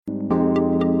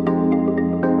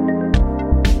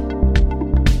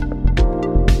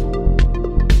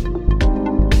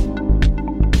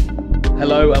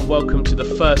Hello and welcome to the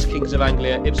first Kings of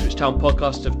Anglia Ipswich Town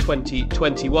podcast of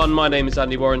 2021. My name is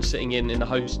Andy Warren, sitting in the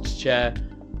host's chair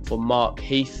for Mark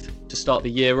Heath to start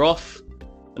the year off.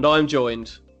 And I'm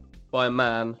joined by a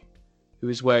man who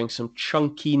is wearing some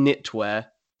chunky knitwear,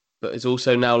 but is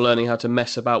also now learning how to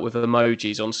mess about with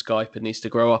emojis on Skype and needs to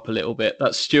grow up a little bit.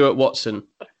 That's Stuart Watson.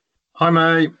 Hi,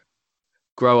 mate.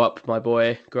 Grow up, my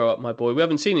boy. Grow up, my boy. We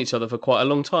haven't seen each other for quite a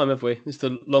long time, have we? It's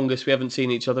the longest we haven't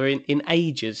seen each other in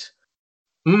ages.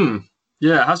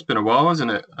 Yeah, it has been a while,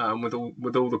 hasn't it? With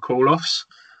all the call-offs.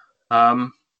 Are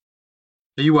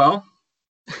you well?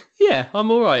 Yeah,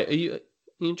 I'm all right. Are you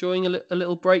enjoying a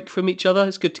little break from each other?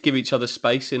 It's good to give each other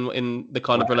space in the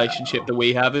kind of relationship that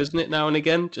we have, isn't it? Now and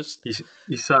again, just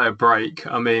you say a break.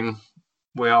 I mean,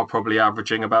 we are probably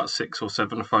averaging about 6 or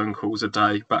 7 phone calls a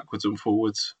day, backwards and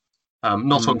forwards.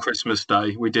 Not on Christmas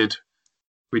Day. We did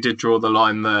draw the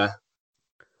line there.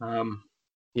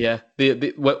 Yeah,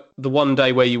 the one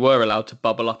day where you were allowed to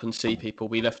bubble up and see people,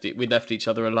 we left each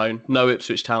other alone. No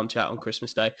Ipswich Town chat on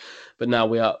Christmas Day, but now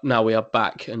we are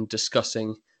back and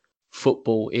discussing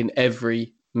football in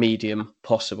every medium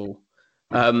possible.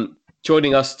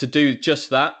 Joining us to do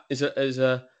just that is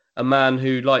a man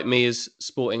who, like me, is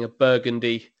sporting a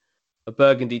burgundy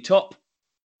top.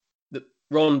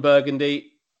 Ron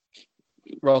Burgundy,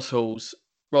 Ross Halls.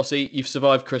 Rossi, you've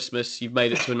survived Christmas. You've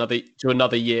made it to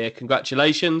another year.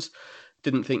 Congratulations.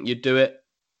 Didn't think you'd do it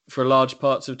for large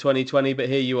parts of 2020, but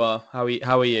here you are. How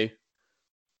are you?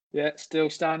 Yeah, still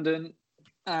standing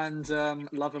and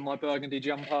loving my burgundy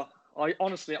jumper.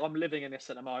 I'm living in this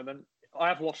at the moment. I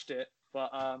have washed it, but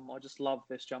I just love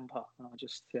this jumper. And I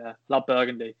just love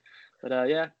burgundy. But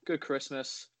good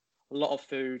Christmas. A lot of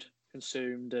food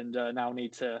consumed, and now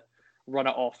need to run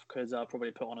it off because I'll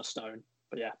probably put on a stone.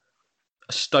 But yeah.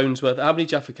 A stone's worth. How many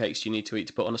Jaffa cakes do you need to eat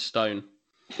to put on a stone?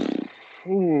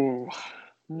 Ooh.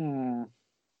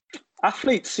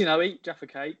 Athletes, eat Jaffa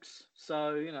cakes.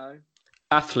 So,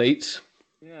 Athletes?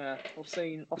 Yeah. I've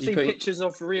seen pictures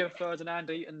of Rio Ferdinand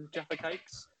eating Jaffa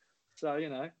cakes. So,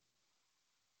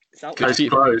 it's out there.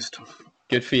 Closed.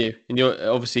 Good for you. And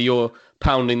you're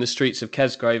pounding the streets of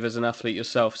Kesgrove as an athlete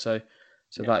yourself. So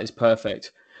that is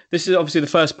perfect. This is obviously the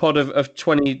first pod of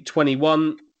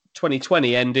 2021.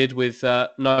 2020 ended with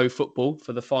no football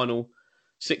for the final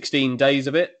 16 days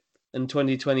of it, and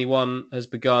 2021 has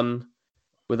begun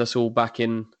with us all back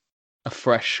in a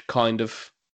fresh kind of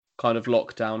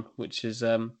lockdown, which is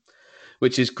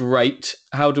great.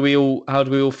 How do we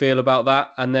all feel about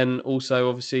that? And then also,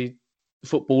 obviously,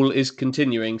 football is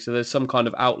continuing, so there's some kind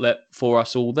of outlet for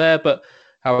us all there. But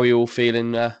how are we all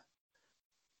feeling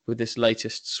with this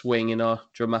latest swing in our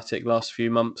dramatic last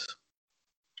few months?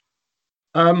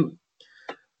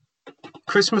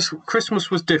 Christmas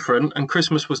was different, and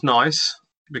Christmas was nice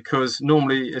because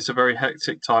normally it's a very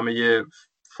hectic time of year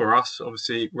for us,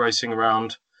 obviously racing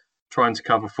around trying to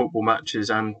cover football matches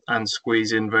and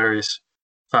squeeze in various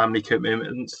family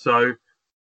commitments. So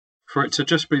for it to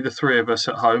just be the three of us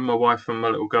at home, my wife and my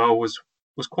little girl, was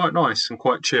quite nice and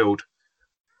quite chilled.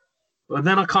 And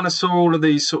then I kind of saw all of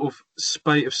these sort of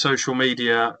spate of social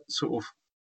media sort of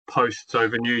posts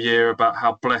over New Year about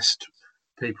how blessed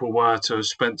people were to have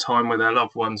spent time with their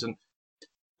loved ones, and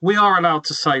we are allowed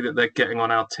to say that they're getting on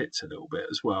our tits a little bit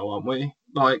as well, aren't we?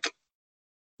 Like,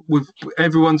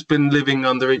 everyone's been living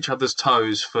under each other's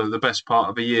toes for the best part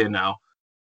of a year now.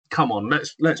 Come on,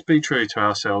 let's be true to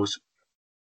ourselves.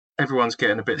 Everyone's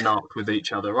getting a bit narked with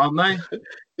each other, aren't they?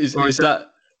 Is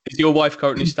your wife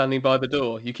currently standing by the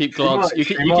door? You keep glancing.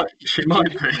 She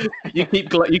might be. You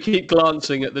keep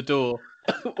glancing at the door.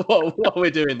 while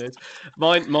we're doing this.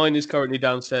 Mine is currently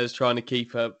downstairs trying to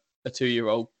keep a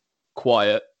 2-year-old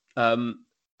quiet. But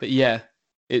yeah,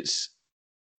 it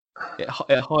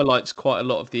highlights quite a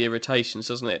lot of the irritations,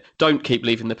 doesn't it? Don't keep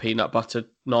leaving the peanut butter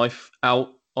knife out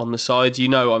on the sides.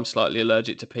 I'm slightly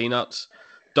allergic to peanuts.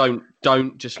 Don't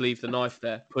just leave the knife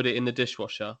there. Put it in the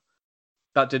dishwasher.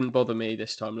 That didn't bother me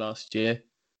this time last year.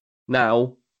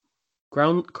 Now,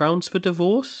 grounds for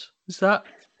divorce? Is that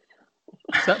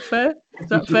fair? Is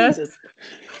that fair?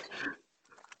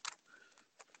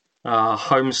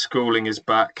 Homeschooling is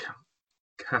back.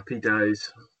 Happy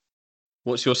days.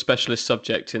 What's your specialist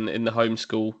subject in the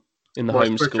homeschool?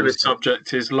 My specialist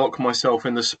subject is lock myself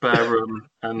in the spare room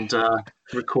and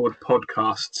record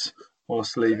podcasts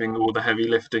whilst leaving all the heavy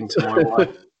lifting to my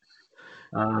wife.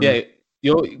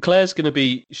 Claire's going to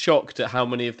be shocked at how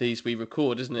many of these we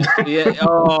record, isn't it?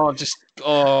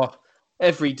 Yeah.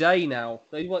 Every day now.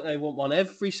 They want one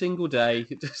every single day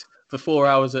for 4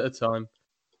 hours at a time.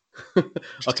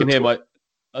 I can hear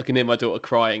my daughter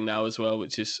crying now as well,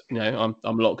 which is, I'm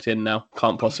locked in now.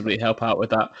 Can't possibly help out with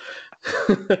that.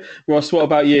 Ross, what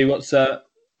about you?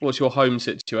 What's your home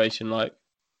situation like?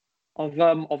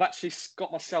 I've actually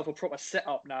got myself a proper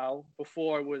setup now.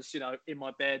 Before I was, in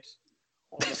my bed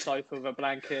on the sofa with a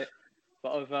blanket.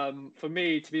 But for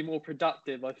me to be more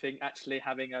productive, I think actually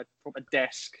having a proper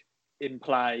desk in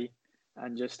play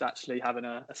and just actually having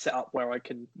a setup where I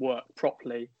can work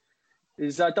properly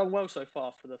is done well so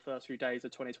far for the first few days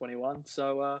of 2021.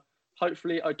 So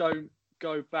hopefully I don't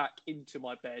go back into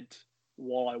my bed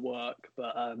while I work,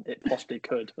 but it possibly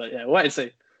could. But yeah, wait and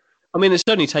see. I mean, it's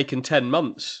only taken 10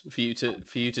 months for you to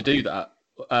do that.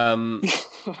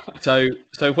 So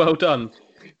well done.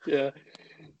 Yeah,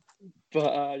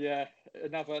 but yeah,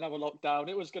 another lockdown.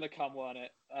 It was going to come, wasn't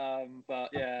it? But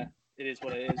yeah, it is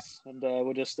what it is, and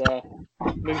we'll just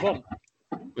move on.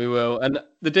 We will. And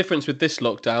the difference with this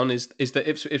lockdown is that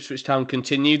Ipswich Town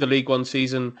continue. The League One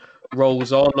season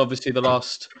rolls on. Obviously, the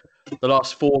last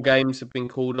 4 games have been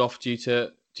called off due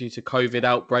to COVID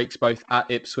outbreaks, both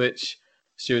at Ipswich.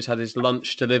 Stuart's had his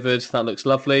lunch delivered. That looks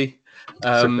lovely. It's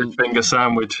a fish finger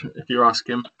sandwich, if you ask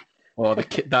him. Well,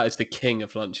 that is the king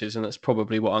of lunches, and that's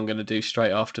probably what I'm going to do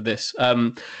straight after this.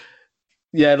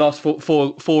 Yeah, last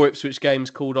four Ipswich games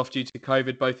called off due to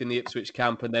COVID, both in the Ipswich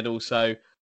camp and then also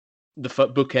the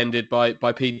book ended by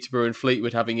Peterborough and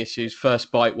Fleetwood having issues.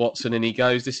 First bite, Watson, and he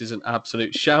goes. This is an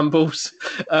absolute shambles.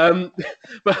 But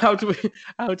how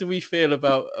do we feel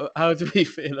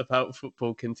about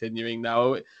football continuing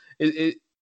now?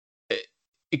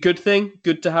 A good thing,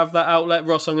 good to have that outlet.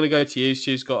 Ross, I'm going to go to you.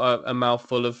 Stu's got a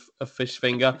mouthful of fish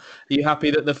finger. Are you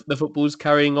happy that the football's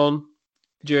carrying on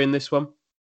during this one?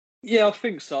 Yeah, I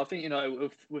think so. I think,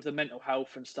 with the mental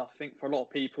health and stuff, I think for a lot of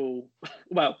people,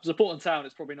 well, supporting Town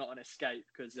is probably not an escape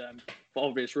because for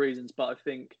obvious reasons. But I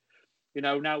think,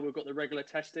 now we've got the regular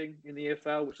testing in the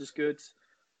EFL, which is good.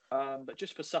 But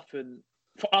just for something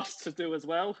for us to do as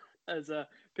well as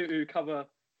people who cover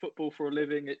football for a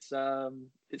living,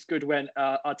 it's good when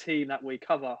our team that we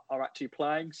cover are actually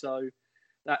playing. So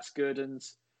that's good. And,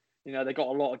 they've got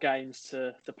a lot of games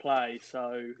to play.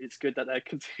 So it's good that they're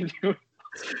continuing.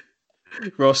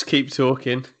 Ross, keep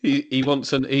talking. He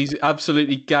wants he's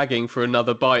absolutely gagging for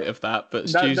another bite of that. But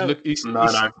Stu's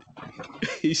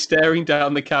he's staring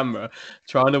down the camera,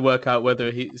 trying to work out whether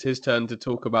it's his turn to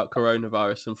talk about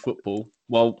coronavirus and football.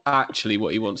 Well, actually,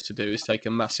 what he wants to do is take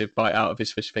a massive bite out of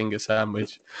his fish finger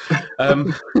sandwich.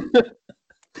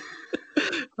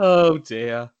 Oh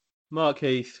dear, Mark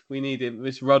Heath, we need him.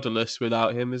 It's rudderless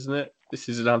without him, isn't it? This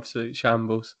is an absolute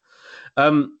shambles.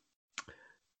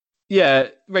 Yeah,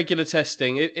 regular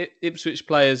testing. Ipswich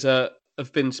players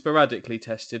have been sporadically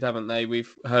tested, haven't they?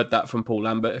 We've heard that from Paul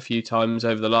Lambert a few times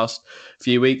over the last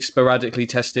few weeks. Sporadically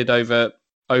tested over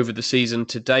the season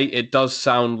to date. It does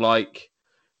sound like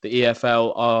the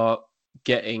EFL are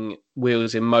getting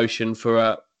wheels in motion for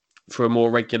a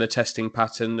more regular testing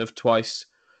pattern of twice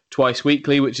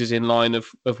weekly, which is in line of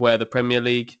where the Premier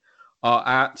League are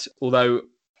at. Although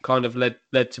kind of led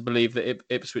to believe that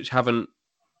Ipswich haven't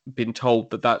been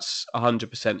told that that's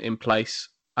 100% in place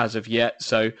as of yet,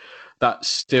 so that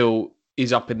still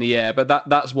is up in the air. But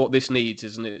that's what this needs,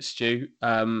 isn't it, Stu?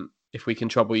 If we can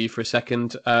trouble you for a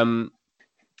second,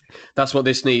 that's what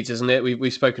this needs, isn't it?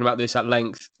 We've spoken about this at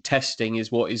length. Testing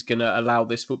is what is going to allow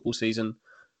this football season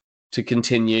to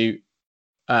continue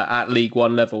at League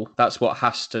One level. That's what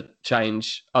has to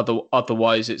change.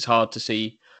 Otherwise, it's hard to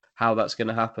see how that's going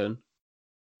to happen.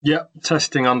 Yeah,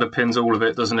 testing underpins all of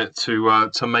it, doesn't it?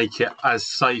 To make it as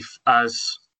safe as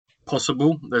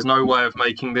possible. There's no way of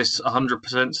making this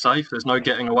 100% safe. There's no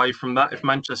getting away from that. If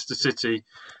Manchester City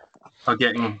are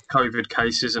getting COVID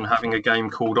cases and having a game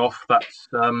called off, that's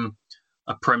a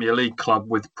Premier League club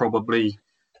with probably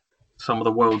some of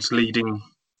the world's leading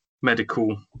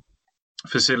medical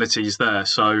facilities there.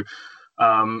 So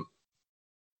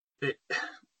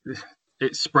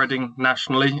it's spreading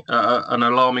nationally at an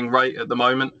alarming rate at the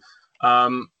moment.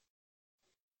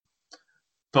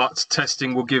 But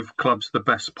testing will give clubs the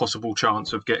best possible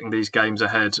chance of getting these games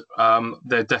ahead.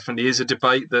 There definitely is a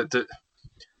debate that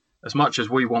as much as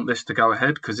we want this to go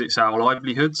ahead because it's our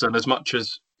livelihoods, and as much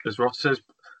as Ross says,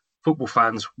 football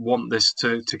fans want this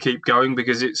to keep going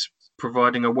because it's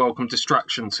providing a welcome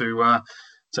distraction to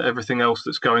everything else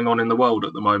that's going on in the world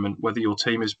at the moment, whether your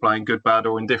team is playing good, bad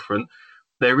or indifferent.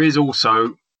 There is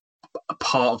also a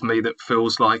part of me that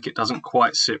feels like it doesn't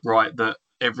quite sit right that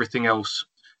everything else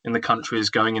in the country is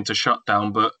going into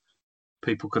shutdown, but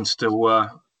people can still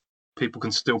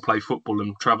play football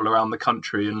and travel around the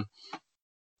country, and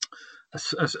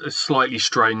it's slightly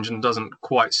strange and doesn't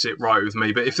quite sit right with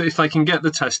me. But if they can get the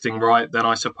testing right, then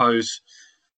I suppose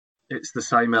it's the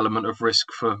same element of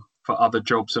risk for other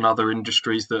jobs and other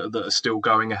industries that are still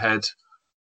going ahead.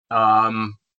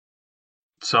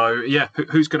 So yeah,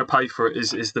 who's going to pay for it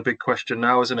is the big question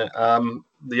now, isn't it?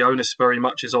 The onus very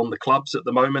much is on the clubs at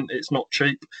the moment. It's not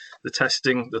cheap. The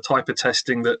type of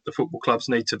testing that the football clubs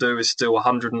need to do is still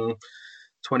 £125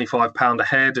 a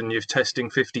head, and you're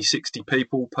testing 50, 60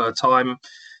 people per time.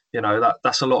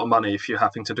 That's a lot of money if you're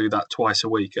having to do that twice a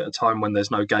week at a time when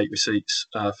there's no gate receipts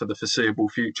for the foreseeable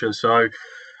future. So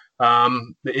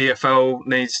the EFL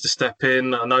needs to step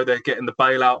in. I know they're getting the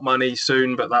bailout money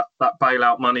soon, but that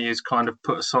bailout money is kind of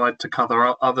put aside to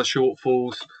cover other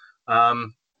shortfalls.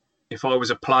 If I was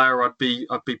a player, I'd be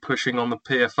pushing on the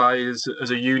PFA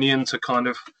as a union to kind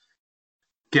of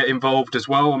get involved as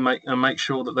well and make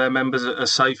sure that their members are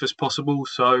as safe as possible.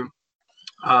 So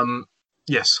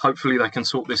yes, hopefully they can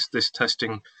sort this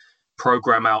testing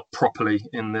program out properly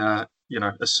in as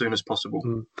soon as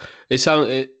possible.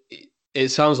 It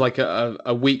sounds like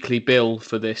a weekly bill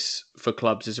for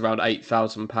clubs is around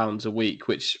 £8,000 a week,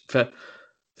 which for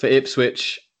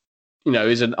Ipswich,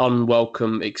 is an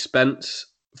unwelcome expense.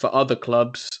 For other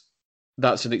clubs,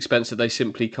 that's an expense that they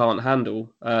simply can't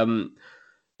handle.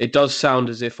 It does sound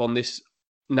as if this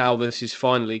is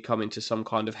finally coming to some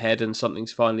kind of head and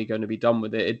something's finally going to be done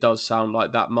with it. It does sound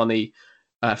like that money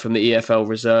from the EFL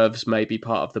reserves may be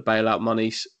part of the bailout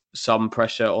money. Some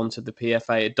pressure onto the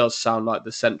PFA. It does sound like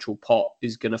the central pot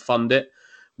is going to fund it,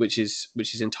 which is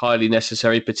entirely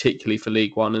necessary, particularly for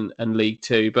League One and League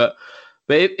Two. But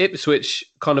Ipswich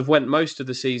kind of went most of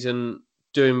the season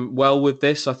doing well with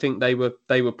this. I think they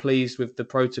were pleased with the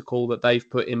protocol that they've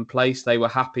put in place. They were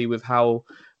happy with how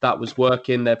that was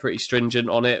working. They're pretty stringent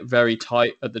on it, very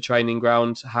tight at the training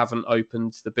ground, haven't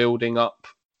opened the building up,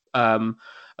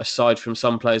 aside from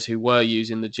some players who were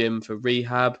using the gym for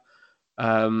rehab.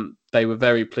 They were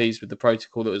very pleased with the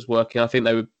protocol that was working. I think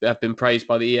they have been praised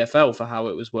by the EFL for how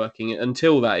it was working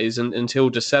until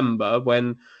December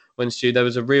when Stu, there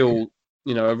was a real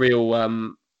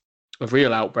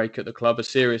outbreak at the club, a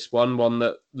serious one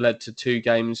that led to 2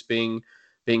 games being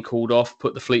called off,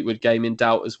 put the Fleetwood game in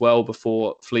doubt as well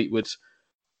before Fleetwood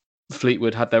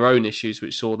had their own issues,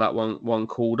 which saw that one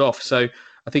called off. So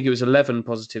I think it was 11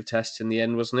 positive tests in the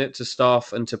end, wasn't it, to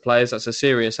staff and to players? That's a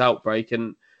serious outbreak,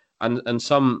 and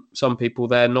some people,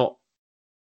 they're not,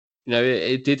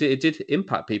 it did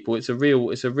impact people. It's a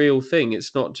real thing.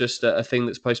 It's not just a thing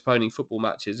that's postponing football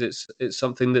matches. It's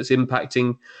something that's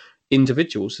impacting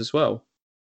individuals as well.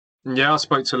 Yeah, I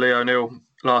spoke to Lee O'Neill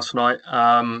last night.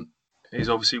 He's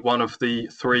obviously one of the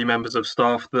 3 members of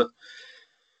staff that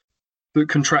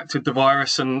contracted the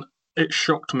virus, and it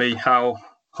shocked me how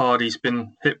hard he's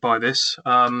been hit by this.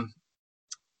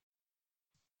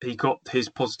 He got his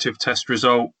positive test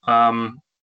result on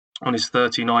his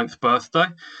 39th birthday,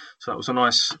 so that was a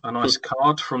nice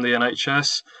card from the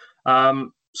NHS.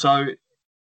 So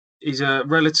he's a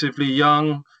relatively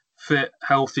young, fit,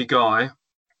 healthy guy,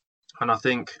 and I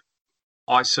think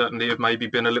I certainly have maybe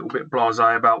been a little bit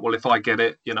blasé about, well, if I get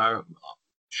it,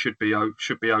 should be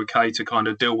okay to kind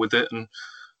of deal with it and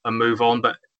move on.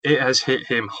 But it has hit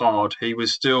him hard. He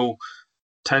was still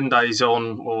 10 days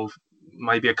on, or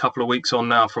maybe a couple of weeks on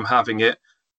now from having it.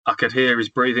 I could hear his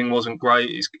breathing wasn't great.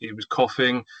 He was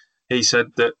coughing. He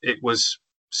said that it was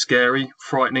scary,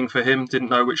 frightening for him. Didn't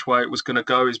know which way it was going to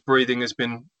go. His breathing has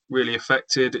been really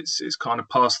affected. It's kind of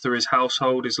passed through his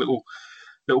household. His little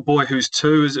boy, who's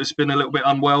 2, has been a little bit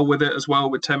unwell with it as well,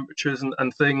 with temperatures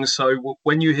and things. So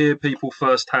when you hear people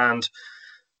firsthand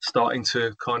starting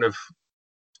to kind of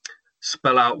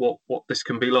spell out what this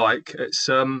can be like,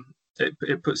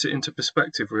 it puts it into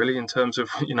perspective, really, in terms of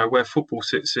where football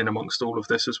sits in amongst all of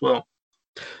this as well.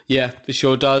 Yeah, it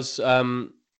sure does.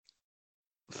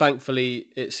 Thankfully,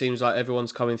 it seems like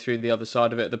everyone's coming through the other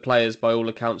side of it. The players, by all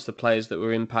accounts, the players that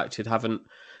were impacted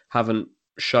haven't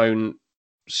shown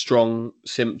strong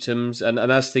symptoms. And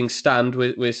as things stand,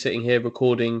 we're sitting here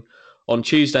recording on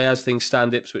Tuesday. As things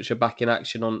stand, Ipswich are back in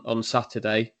action on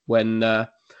Saturday when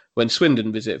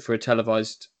Swindon visit for a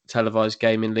televised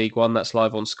game in League One. That's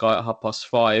live on Sky at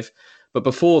 5:30. But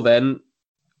before then,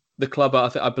 the club,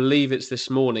 I believe it's this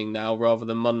morning now rather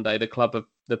than Monday,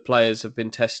 the players have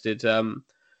been tested.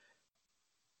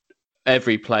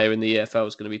 Every player in the EFL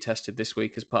is going to be tested this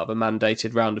week as part of a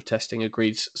mandated round of testing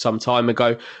agreed some time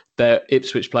ago. The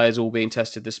Ipswich players all being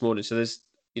tested this morning. So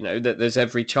there's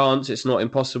every chance. It's not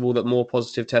impossible that more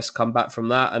positive tests come back from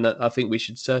that. And I think we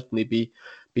should certainly be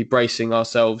bracing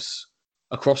ourselves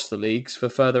across the leagues for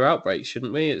further outbreaks,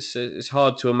 shouldn't we? It's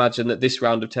hard to imagine that this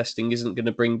round of testing isn't going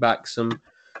to bring back some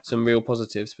real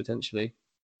positives potentially.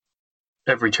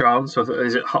 every chance.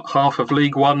 Is it half of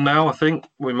League One now? I think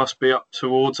we must be up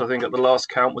towards. I think at the last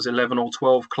count was 11 or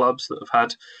 12 clubs that have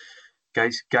had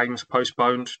games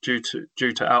postponed due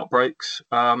to outbreaks.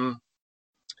 We're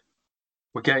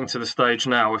getting to the stage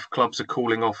now, if clubs are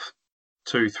calling off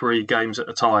 2-3 games at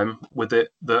a time with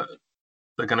it, that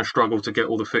they're going to struggle to get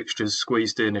all the fixtures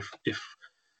squeezed in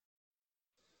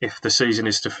if the season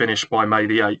is to finish by May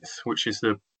the 8th, which is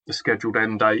the scheduled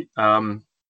end date.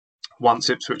 Once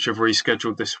Ipswich have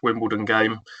rescheduled this Wimbledon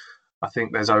game, I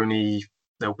think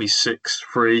there'll be 6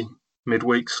 free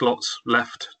midweek slots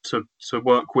left to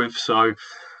work with. So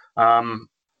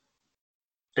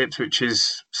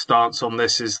Ipswich's stance on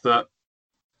this is that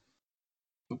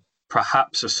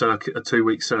perhaps a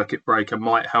 2-week circuit breaker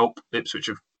might help. Ipswich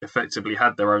have effectively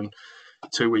had their own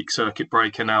 2-week circuit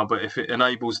breaker now, but if it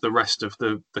enables the rest of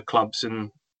the clubs in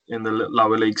the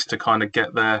lower leagues to kind of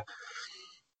get their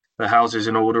houses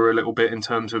in order a little bit in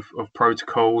terms of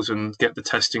protocols and get the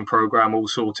testing program all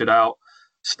sorted out,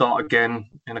 start again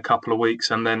in a couple of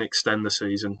weeks and then extend the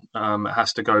season. It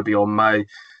has to go beyond May.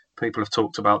 People have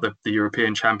talked about the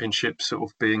European Championship sort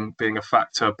of being a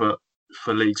factor, but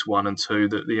for Leagues 1 and 2,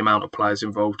 that the amount of players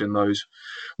involved in those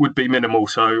would be minimal.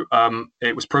 So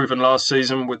it was proven last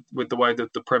season with the way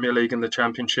that the Premier League and the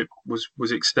Championship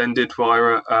was extended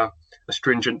via a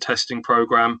stringent testing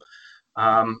program.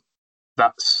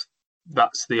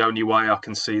 That's the only way I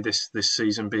can see this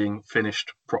season being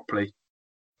finished properly.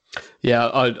 Yeah,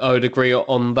 I would agree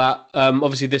on that.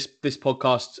 Obviously, this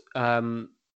podcast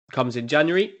comes in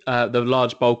January. The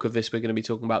large bulk of this, we're going to be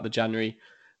talking about the January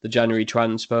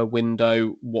transfer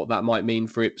window, what that might mean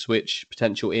for Ipswich,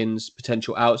 potential ins,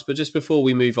 potential outs. But just before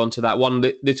we move on to that, one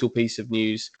little piece of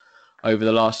news over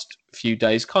the last few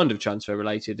days, kind of transfer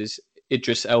related, is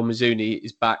Idris El Mizouni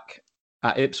is back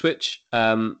at Ipswich.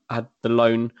 Had the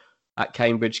loan at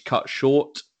Cambridge cut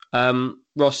short.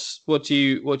 Ross, what do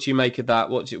you make of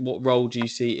that? What role do you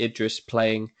see Idris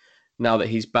playing now that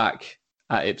he's back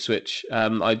at Ipswich?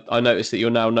 I noticed that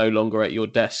you're now no longer at your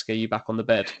desk. Are you back on the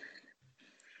bed?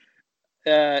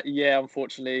 Yeah,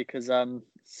 unfortunately, because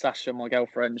Sasha, my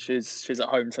girlfriend, she's at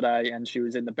home today, and she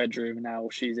was in the bedroom. Now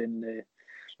she's in the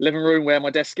living room where my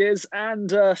desk is,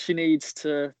 and she needs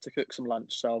to cook some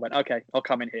lunch. So I went, okay, I'll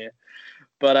come in here.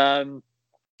 But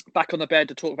back on the bed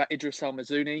to talk about Idris El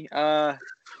Mizouni.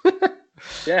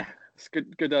 Yeah, it's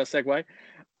good segue.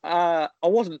 I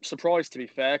wasn't surprised, to be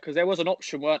fair, because there was an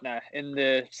option, weren't there, in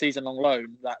the season-long loan,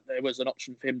 that there was an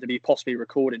option for him to be possibly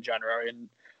recalled in January. And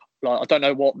I don't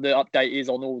know what the update is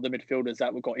on all the midfielders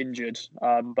that got injured,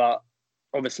 but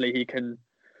obviously he can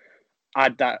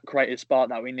add that creative spark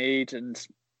that we need, and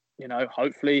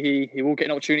hopefully he will get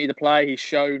an opportunity to play. He's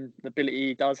shown the ability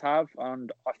he does have,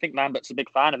 and I think Lambert's a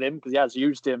big fan of him because he has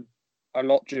used him a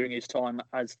lot during his time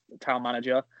as town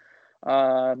manager.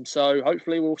 So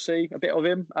hopefully we'll see a bit of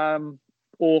him,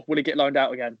 or will he get loaned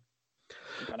out again?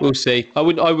 We'll see. I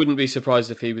wouldn't be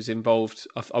surprised if he was involved.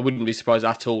 I wouldn't be surprised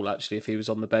at all, actually, if he was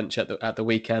on the bench at the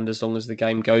weekend, as long as the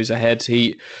game goes ahead.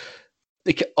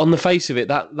 On the face of it,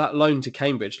 that loan to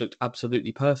Cambridge looked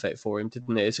absolutely perfect for him,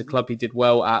 didn't it? It's a club he did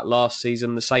well at last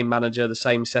season, the same manager, the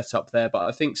same setup there, but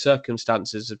I think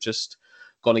circumstances have just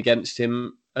gone against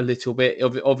him a little bit.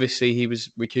 Obviously, he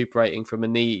was recuperating from a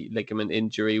knee ligament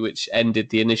injury, which ended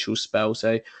the initial spell,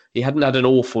 so he hadn't had an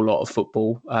awful lot of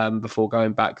football before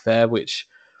going back there, which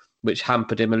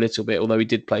hampered him a little bit, although he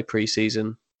did play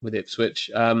pre-season with Ipswich.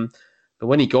 But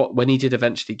when he did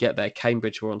eventually get there,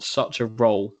 Cambridge were on such a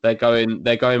roll. They're going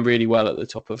really well at the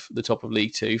top of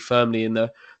League Two, firmly in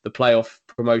the playoff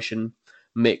promotion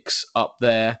mix up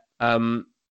there. Not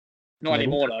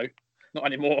anymore though. Not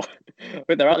anymore.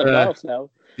 But they're out of the playoffs now.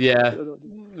 Yeah,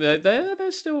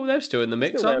 they're still in the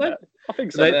mix, aren't they? I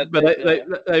think so.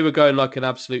 They were going like an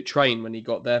absolute train when he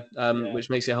got there, which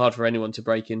makes it hard for anyone to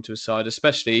break into a side,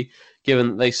 especially given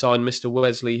that they signed Mr.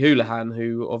 Wesley Hoolahan,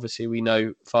 who obviously we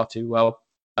know far too well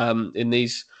in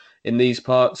these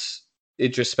parts.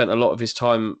 Idris spent a lot of his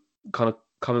time kind of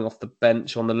coming off the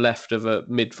bench on the left of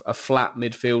a flat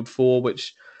midfield four,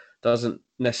 which doesn't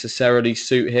necessarily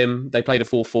suit him. They played a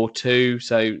 4-4-2,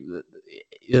 so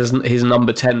his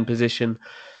number 10 position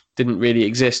didn't really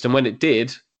exist. And when it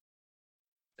did,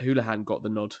 Hoolahan got the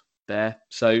nod there.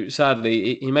 So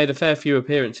sadly, he made a fair few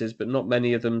appearances, but not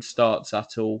many of them starts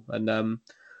at all. And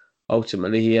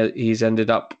ultimately, he's ended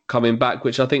up coming back,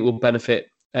 which I think will benefit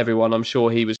everyone. I'm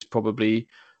sure he was probably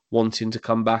wanting to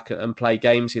come back and play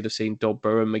games. He'd have seen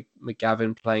Dobber and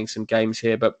McGavin playing some games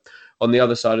here. But on the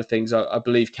other side of things, I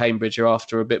believe Cambridge are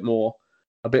after a bit more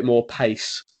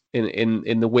pace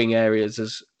in the wing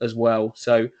areas as well.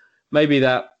 So maybe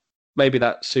that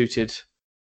suited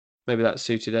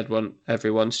suited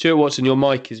everyone. Stuart Watson, your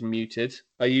mic is muted.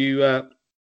 Are you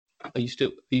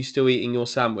still eating your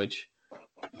sandwich?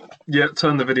 Yeah,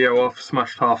 turn the video off.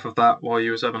 Smashed half of that while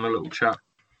you was having a little chat.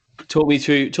 Talk me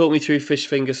through fish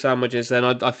finger sandwiches. Then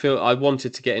I feel I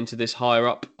wanted to get into this higher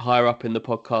up in the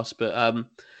podcast, but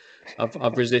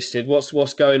I've resisted.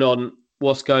 What's going on?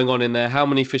 What's going on in there? How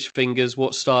many fish fingers?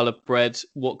 What style of bread?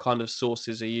 What kind of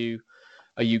sauces are you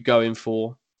going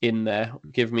for in there?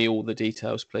 Give me all the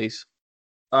details, please.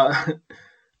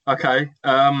 Okay.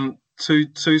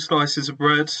 Two slices of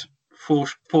bread,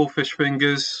 four fish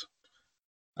fingers,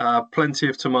 plenty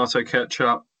of tomato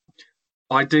ketchup.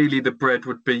 Ideally, the bread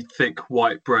would be thick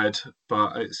white bread,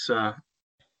 but it's a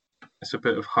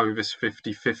bit of Hovis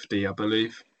 50-50, I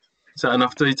believe. Is that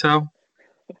enough detail?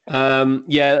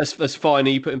 Yeah, that's fine.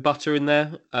 Are you putting butter in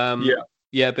there?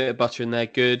 Yeah, a bit of butter in there.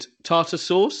 Good. Tartar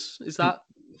sauce, is that?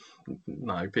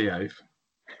 No, behave.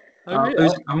 Oh, really?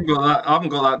 I haven't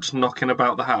got that just knocking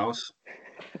about the house.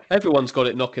 Everyone's got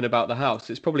it knocking about the house.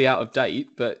 It's probably out of date,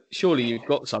 but surely you've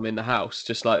got some in the house,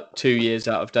 just like 2 years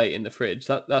out of date in the fridge.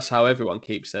 That's how everyone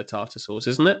keeps their tartar sauce,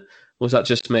 isn't it? Or is that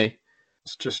just me?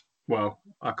 It's just, well,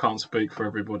 I can't speak for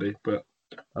everybody, but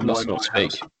I must not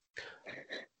speak.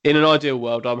 In an ideal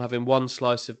world, I'm having one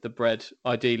slice of the bread,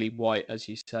 ideally white, as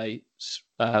you say,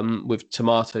 with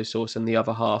tomato sauce, and the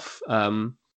other half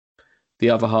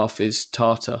is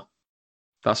tartar.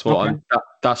 That's what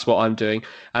I'm doing.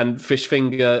 And the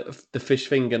fish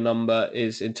finger number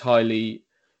is entirely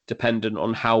dependent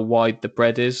on how wide the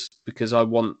bread is, because I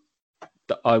want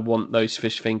those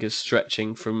fish fingers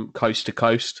stretching from coast to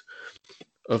coast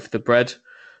of the bread.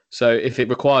 So if it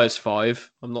requires 5,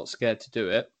 I'm not scared to do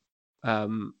it.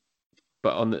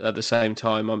 But at the same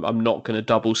time, I'm not going to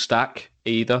double stack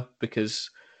either, because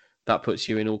that puts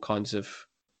you in all kinds of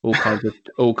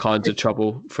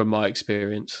trouble from my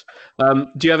experience. Do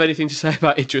you have anything to say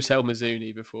about Idris El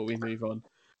Mizouni before we move on?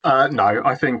 No,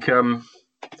 I think the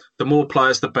more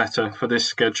players, the better for this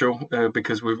schedule,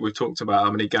 because we've talked about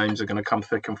how many games are going to come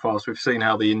thick and fast. We've seen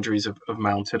how the injuries have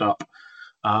mounted up.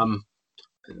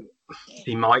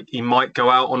 He might go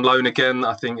out on loan again.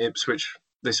 I think Ipswich,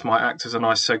 this might act as a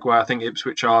nice segue. I think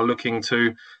Ipswich are looking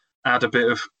to add a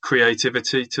bit of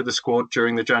creativity to the squad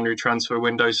during the January transfer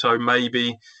window. So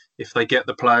maybe if they get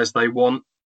the players they want,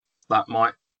 that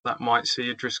might see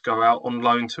Idris go out on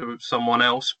loan to someone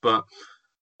else. But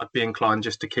I'd be inclined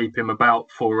just to keep him about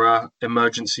for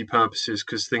emergency purposes,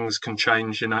 because things can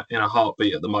change in a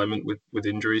heartbeat at the moment with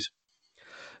injuries.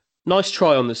 Nice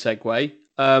try on the segue.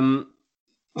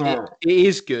 It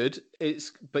is good.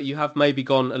 But you have maybe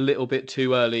gone a little bit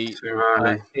too early.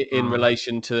 In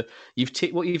relation to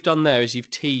what you've done there is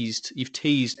you've teased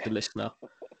the listener.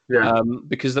 Yeah.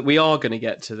 Because we are going to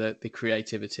get to the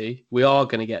creativity. We are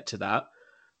going to get to that,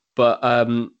 but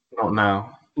not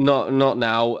now. Not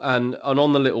now. And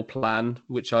on the little plan,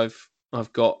 which I've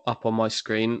got up on my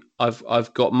screen,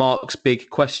 I've got Mark's big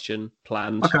question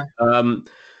planned. Okay.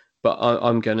 But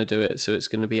I'm going to do it, so it's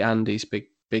going to be Andy's big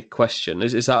question.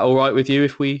 Is that all right with you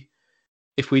if we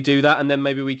do that, and then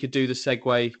maybe we could do the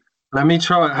segue? Let me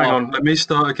try. Hang on. Let me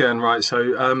start again. Right.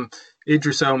 So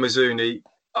Idris El Mizouni,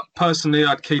 personally,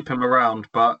 I'd keep him around,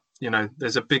 but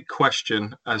there's a big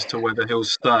question as to whether he'll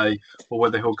stay or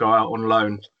whether he'll go out on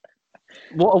loan.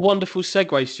 What a wonderful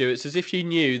segue, Stuart. It's as if you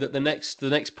knew that the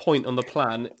next point on the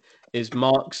plan is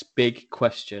Mark's big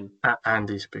question.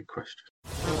 Andy's big question.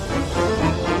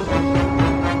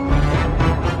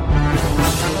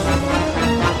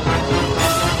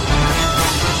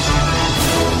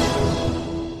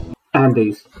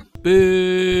 Andy's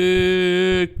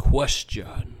big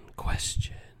question.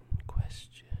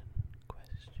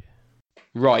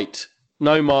 Right.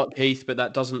 No Mark Heath, but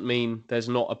that doesn't mean there's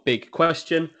not a big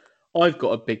question. I've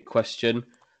got a big question,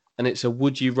 and it's a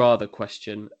would you rather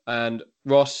question. And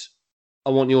Ross, I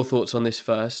want your thoughts on this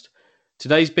first.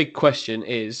 Today's big question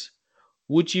is,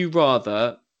 would you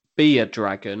rather be a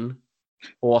dragon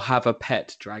or have a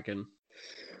pet dragon?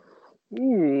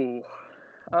 Ooh.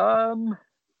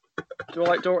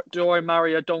 Do I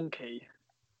marry a donkey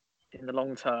in the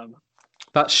long term?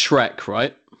 That's Shrek,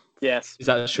 right? Yes. Is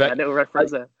that Shrek? Yeah, a little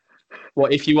reference there.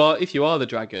 Well, if you are the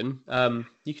dragon,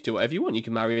 you can do whatever you want. You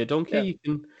can marry a donkey. Yeah. You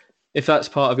can, if that's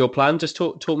part of your plan. Just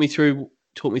talk me through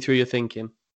your thinking.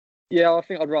 Yeah, I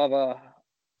think I'd rather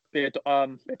be a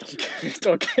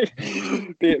donkey,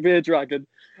 be a dragon,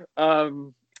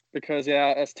 because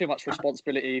there's too much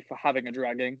responsibility for having a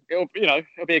dragon. It'll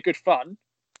be a good fun,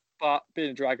 but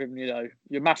being a dragon,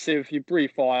 you're massive, you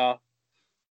breathe fire,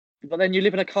 but then you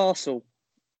live in a castle,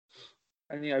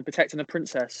 and protecting a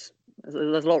princess.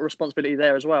 There's a lot of responsibility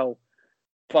there as well.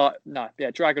 But no,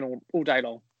 dragon all day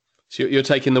long. So you're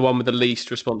taking the one with the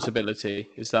least responsibility.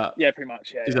 Is that? Yeah, pretty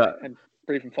much. Yeah, Is yeah. that And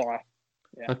breathing fire.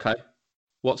 Yeah. okay?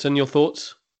 Watson, your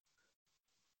thoughts?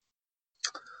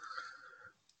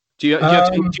 Do you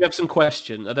have some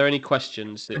questions? Are there any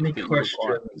questions? Any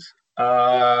questions?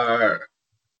 So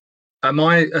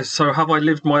have I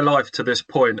lived my life to this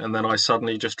point and then I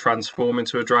suddenly just transform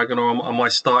into a dragon, or am I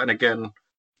starting again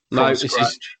from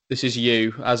scratch? This is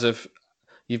you.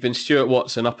 You've been Stuart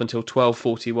Watson up until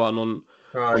 12:41 on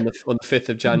the 5th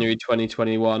of January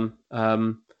 2021.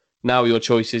 Now your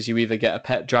choice is you either get a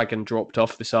pet dragon dropped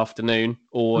off this afternoon,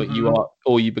 or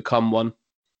you become one.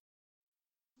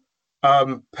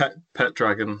 Pet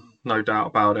dragon, no doubt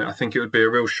about it. I think it would be a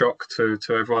real shock to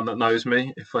everyone that knows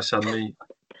me if I suddenly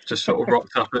just sort of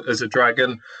rocked up as a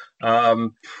dragon.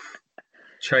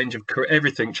 Change of career,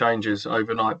 everything changes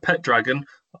overnight. Pet dragon,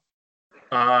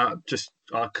 I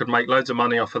could make loads of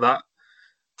money off of that.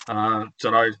 Don't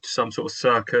know, some sort of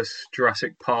circus,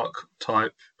 Jurassic Park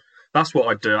type. That's what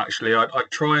I'd do actually. I'd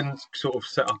try and sort of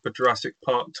set up a Jurassic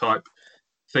Park type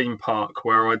theme park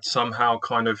where I'd somehow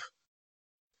kind of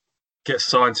get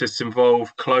scientists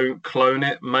involved, clone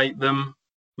it, make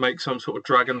some sort of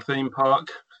dragon theme park.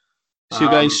 So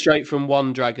you're going straight from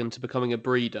one dragon to becoming a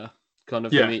breeder, kind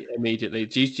of immediately.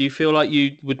 Do you feel like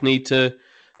you would need to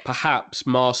perhaps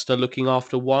master looking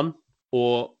after one,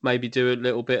 or maybe do a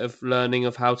little bit of learning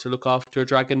of how to look after a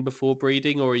dragon before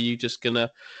breeding, or are you just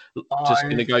gonna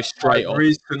go straight on? I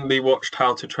recently watched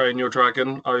How to Train Your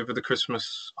Dragon over the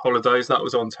Christmas holidays. That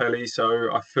was on telly,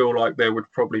 so I feel like there would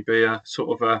probably be a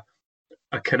sort of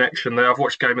a connection there. I've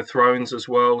watched Game of Thrones as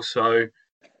well, so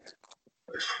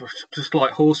it's just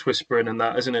like horse whispering and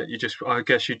that, isn't it? I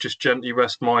guess you just gently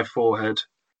rest my forehead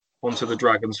onto the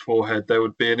dragon's forehead. There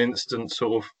would be an instant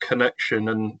sort of connection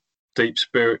and deep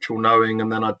spiritual knowing, and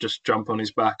then I'd just jump on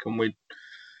his back and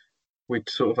we'd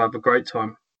sort of have a great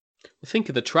time. Think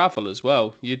of the travel as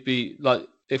well. You'd be like,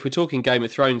 if we're talking Game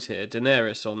of Thrones here,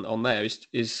 Daenerys on there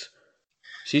is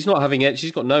she's not having it.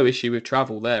 She's got no issue with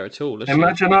travel there at all.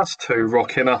 Imagine us two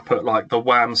rocking up at like the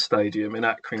Wham Stadium in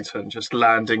Accrington, just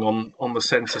landing on the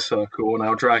centre circle on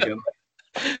our dragon.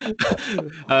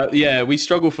 Yeah, we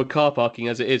struggle for car parking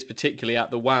as it is, particularly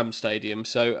at the Wham Stadium.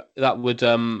 So that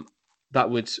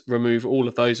would remove all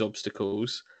of those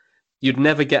obstacles. You'd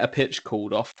never get a pitch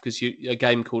called off because a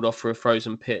game called off for a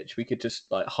frozen pitch. We could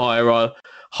just like hire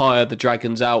the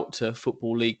Dragons out to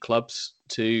Football League clubs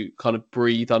to kind of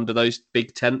breathe under those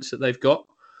big tents that they've got.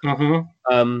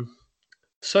 Mm-hmm.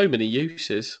 So many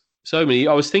uses. So many.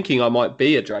 I was thinking I might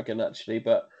be a dragon actually,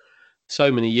 but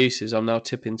so many uses. I'm now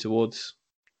tipping towards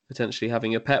potentially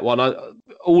having a pet one.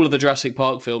 All of the Jurassic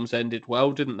Park films ended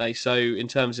well, didn't they? So in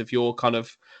terms of your kind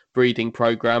of breeding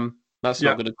program, that's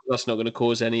not going to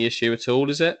cause any issue at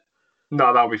all, is it?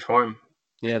 No, that'll be fine.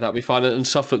 Yeah, that'll be fine. And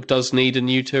Suffolk does need a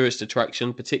new tourist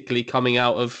attraction, particularly coming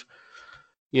out of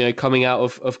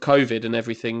COVID and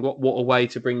everything. What a way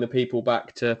to bring the people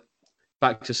back to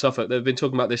Suffolk. They've been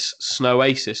talking about this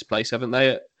Snowasis place, haven't they,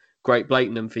 at Great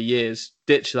Blakenham for years.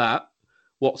 Ditch that.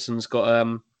 Watson's got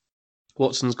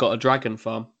a dragon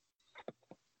farm.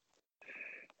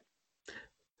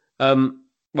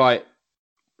 Right.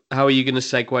 How are you going to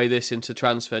segue this into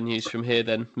transfer news from here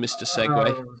then, Mr.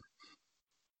 Segway?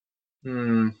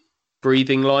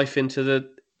 Breathing life into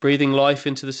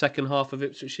the second half of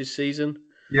Ipswich's season.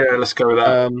 Yeah, let's go with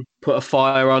that.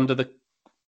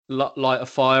 Light a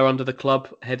fire under the club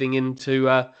heading into.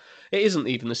 It isn't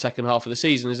even the second half of the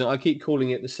season, isn't it? I keep calling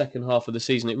it the second half of the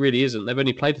season. It really isn't. They've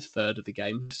only played a third of the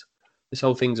games. This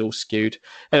whole thing's all skewed.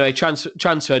 Anyway,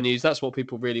 transfer news. That's what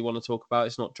people really want to talk about.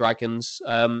 It's not Dragons.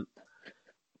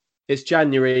 It's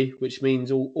January, which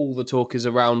means all the talk is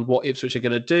around what Ipswich are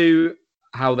going to do,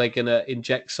 how they're going to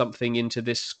inject something into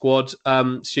this squad.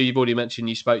 So you've already mentioned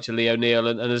you spoke to Lee O'Neill,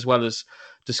 and as well as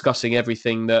discussing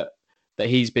everything that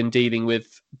he's been dealing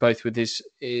with, both with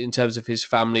in terms of his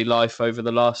family life over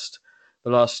the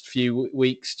last few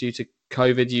weeks due to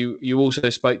COVID. You also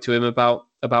spoke to him about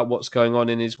what's going on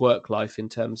in his work life in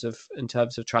terms of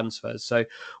transfers. So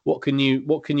what can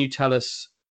you tell us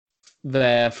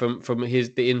there from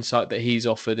the insight that he's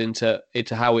offered into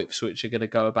how Ipswich are going to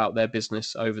go about their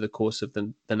business over the course of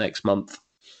the next month?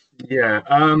 Yeah,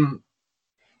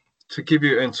 to give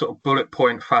you in sort of bullet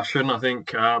point fashion, I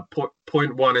think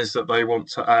point one is that they want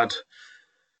to add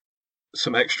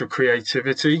some extra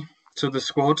creativity to the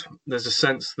squad. There's a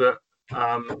sense that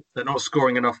they're not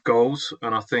scoring enough goals,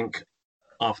 and I think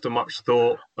after much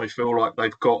thought, they feel like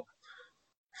they've got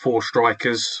 4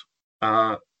 strikers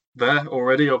there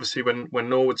already. Obviously, when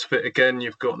Norwood's fit again,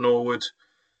 you've got Norwood,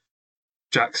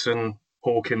 Jackson,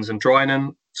 Hawkins, and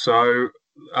Drynan. So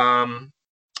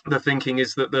the thinking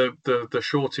is that the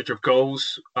shortage of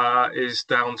goals is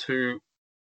down to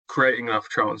creating enough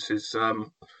chances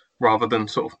rather than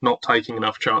sort of not taking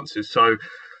enough chances. So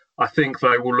I think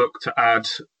they will look to add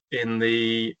in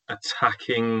the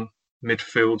attacking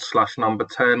midfield / number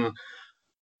 10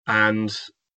 and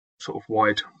sort of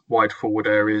wide forward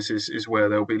areas is where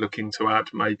they'll be looking to add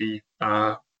maybe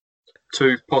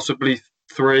 2, possibly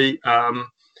 3.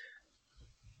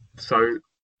 So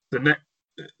the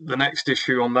next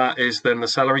issue on that is then the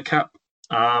salary cap.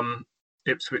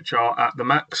 Ipswich are at the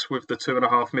max with the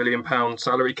 £2.5 million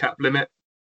salary cap limit.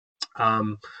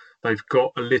 They've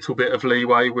got a little bit of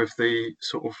leeway with the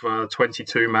sort of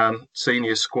 22-man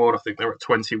senior squad. I think they're at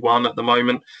 21 at the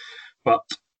moment, but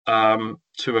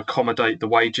to accommodate the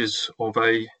wages of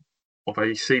a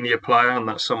senior player, and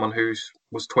that's someone who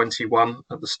was 21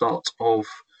 at the start of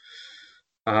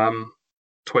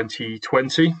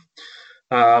 2020.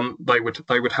 They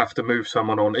would have to move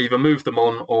someone on, either move them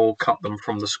on or cut them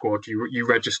from the squad. You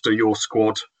register your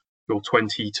squad, your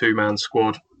 22-man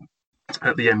squad,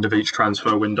 at the end of each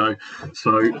transfer window.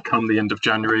 So come the end of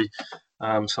January,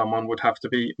 someone would have to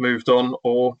be moved on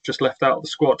or just left out of the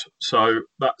squad. So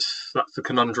that's the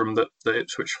conundrum that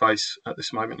Ipswich face at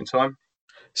this moment in time.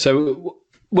 So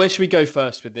where should we go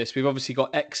first with this? We've obviously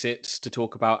got exits to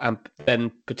talk about and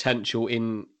then potential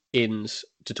ins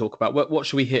to talk about. What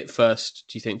should we hit first,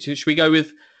 do you think? Should we go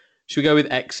with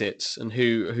exits and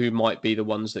who might be the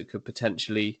ones that could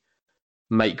potentially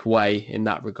make way in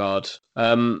that regard?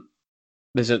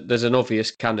 There's an obvious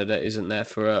candidate, isn't there,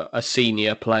 for a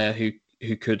senior player who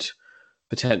could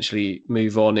potentially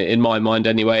move on, in my mind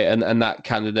anyway, and that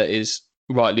candidate is,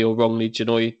 rightly or wrongly,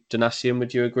 Janoi Donacien.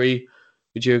 Would you agree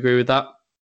with that?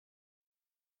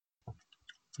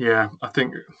 Yeah, I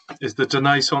think, is the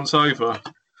Renaissance over?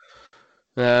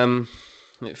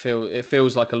 It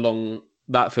feels like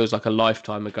feels like a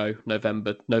lifetime ago.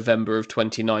 November of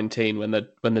 2019, when the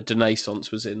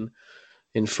Renaissance was in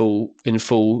full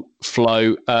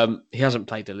flow. He hasn't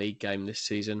played a league game this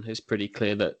season. It's pretty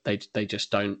clear that they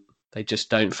just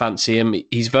don't fancy him.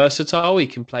 He's versatile. He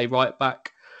can play right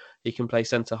back, he can play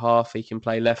centre half, he can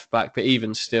play left back. But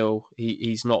even still,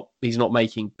 he's not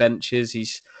making benches.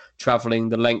 He's travelling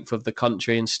the length of the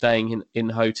country and staying in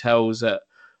hotels at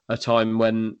a time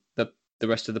when the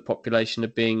rest of the population are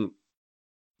being,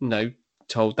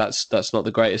 told that's not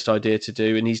the greatest idea to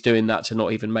do, and he's doing that to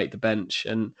not even make the bench.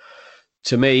 And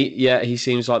to me, yeah, he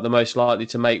seems like the most likely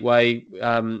to make way.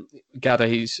 Gather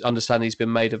he's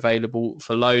been made available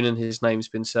for loan, and his name's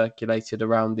been circulated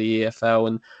around the EFL,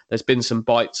 and there's been some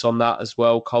bites on that as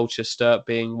well. Colchester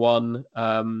being one,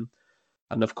 and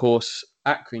of course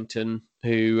Accrington,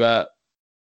 who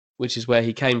which is where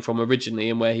he came from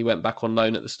originally and where he went back on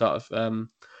loan at the start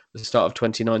of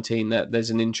 2019.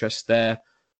 There's an interest there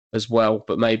as well,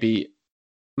 but maybe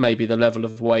the level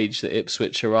of wage that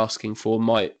Ipswich are asking for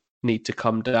might need to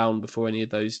come down before any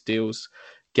of those deals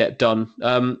get done.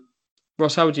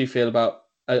 Ross, how would you feel about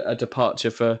a departure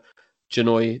for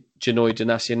Janoi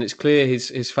Donacien? It's clear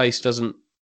his face doesn't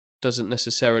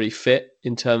necessarily fit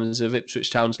in terms of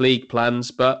Ipswich Town's league plans,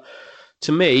 but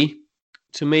to me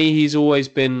he's always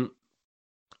been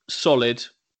solid,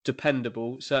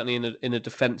 dependable, certainly in a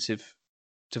defensive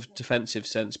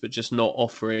sense, but just not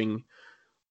offering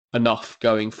enough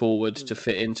going forward to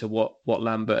fit into what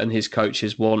Lambert and his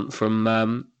coaches want from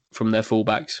their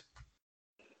fullbacks.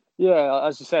 Yeah,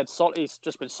 as you said, he's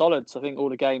just been solid. So I think all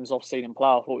the games I've seen him play,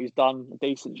 I thought he's done a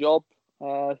decent job.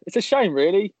 It's a shame,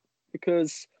 really,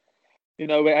 because we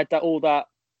had that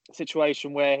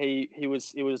situation where he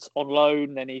was on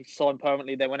loan, then he signed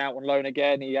permanently, then went out on loan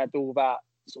again. He had all that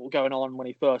sort of going on when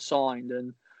he first signed,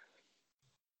 and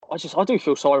I do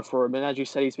feel sorry for him. And as you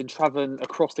said, he's been travelling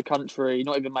across the country,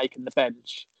 not even making the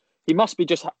bench. He must be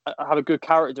just have a good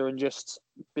character and just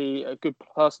be a good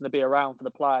person to be around for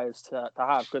the players to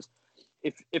have. Because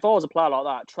if I was a player like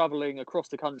that, travelling across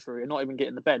the country and not even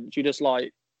getting the bench,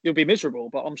 you'll be miserable.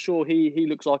 But I'm sure he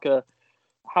looks like a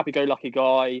happy-go-lucky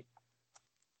guy.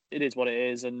 It is what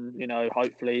it is, and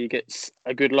hopefully he gets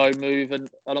a good loan move and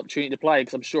an opportunity to play.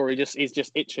 Because I'm sure he's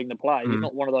just itching to play. He's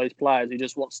not one of those players who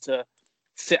just wants to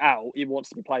sit out. He wants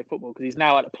to play football because he's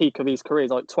now at the peak of his career.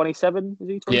 He's like 27, is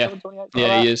he? 27, 28?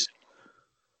 Yeah, he is.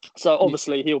 So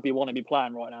obviously he'll want to be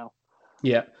playing right now.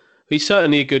 Yeah, he's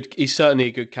certainly a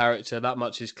good character. That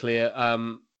much is clear.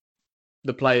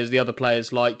 The other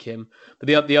players like him, but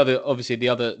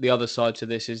the other side to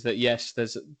this is that yes,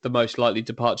 there's the most likely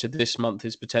departure this month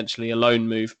is potentially a loan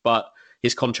move, but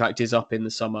his contract is up in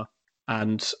the summer,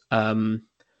 and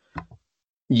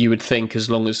you would think as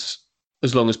long as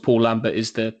Paul Lambert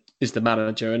is the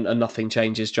manager and nothing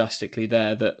changes drastically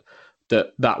there, that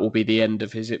that will be the end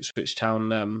of his Ipswich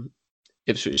Town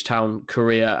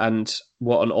career, and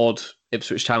what an odd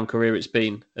Ipswich Town career it's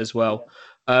been as well.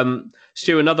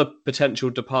 Stu, another potential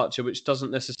departure which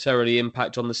doesn't necessarily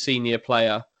impact on the senior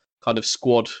player kind of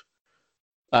squad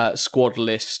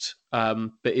list,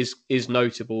 but is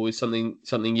notable, is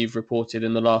something you've reported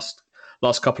in the last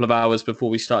couple of hours before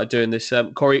we started doing this.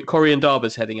 Corey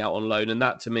Ndarba's heading out on loan, and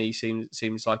that to me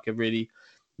seems like a really,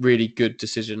 really good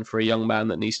decision for a young man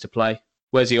that needs to play.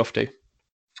 Where's he off to?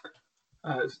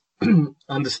 I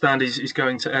understand he's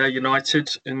going to Ayr United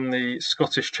in the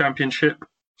Scottish Championship.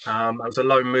 That was a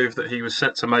loan move that he was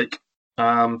set to make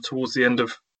towards the end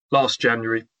of last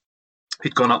January.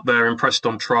 He'd gone up there, impressed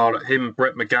on trial at him,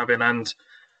 Brett McGavin and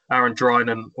Aaron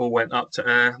Drinan all went up to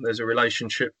Ayr. There's a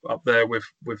relationship up there with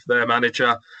their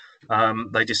manager.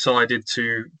 They decided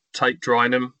to take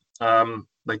Drinan.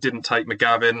 They didn't take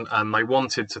McGavin, and they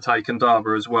wanted to take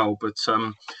Ndaba as well. But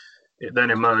it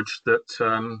then emerged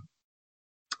that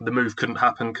the move couldn't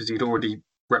happen because he'd already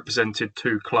represented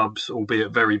two clubs,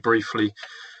 albeit very briefly,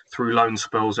 through loan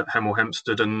spells at Hemel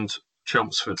Hempstead and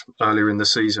Chelmsford earlier in the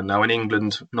season. Now, in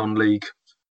England, non-league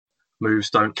moves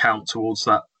don't count towards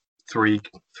that three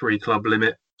club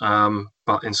limit,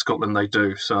 but in Scotland they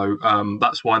do. So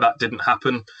that's why that didn't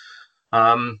happen.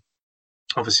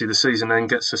 Obviously, the season then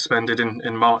gets suspended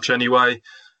in March anyway.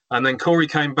 And then Corey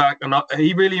came back, and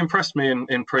he really impressed me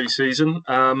in pre-season.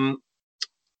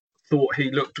 Thought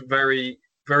he looked very,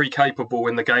 very capable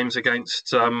in the games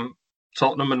against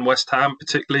Tottenham and West Ham,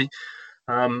 particularly.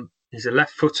 He's a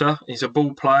left footer. He's a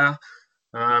ball player.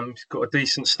 He's got a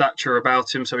decent stature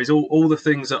about him. So he's all the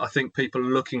things that I think people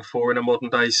are looking for in a modern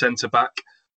day centre back.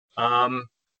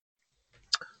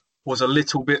 Was a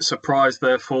little bit surprised,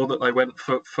 therefore, that they went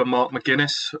for Mark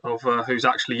McGuinness, who's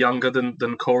actually younger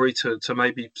than Corey, to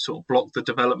maybe sort of block the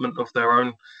development of their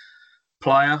own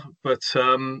player. But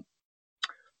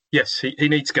yes, he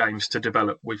needs games to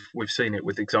develop. We've seen it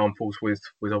with examples with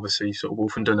obviously sort of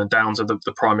Wolfenden and Downs are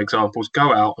the prime examples.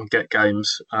 Go out and get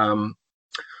games,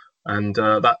 and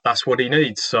that's what he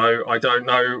needs. So I don't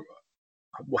know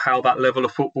how that level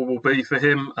of football will be for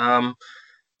him.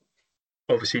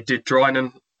 Obviously, did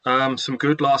Drinan some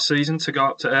good last season to go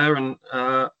up to Ayr and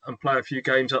play a few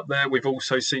games up there. We've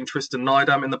also seen Tristan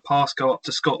Nydam in the past go up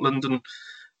to Scotland and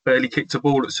barely kicked a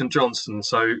ball at St Johnstone.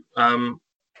 So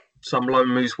some loan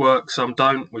moves work, some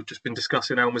don't. We've just been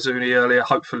discussing El Mazouni earlier.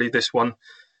 Hopefully this one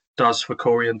does for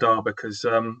Corey Ndaba, because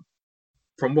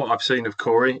from what I've seen of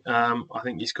Corey, I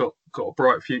think he's got a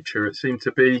bright future. It seemed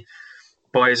to be,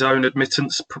 by his own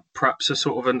admittance, perhaps a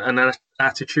sort of an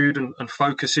attitude and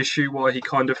focus issue why he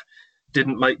kind of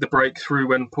didn't make the breakthrough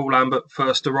when Paul Lambert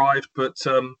first arrived. But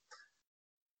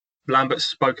Lambert's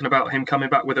spoken about him coming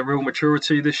back with a real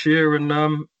maturity this year,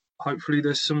 and hopefully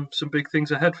there's some big things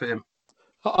ahead for him.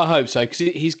 I hope so, because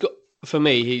he's got. For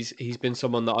me, he's been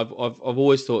someone that I've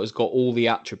always thought has got all the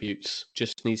attributes,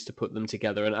 just needs to put them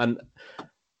together. And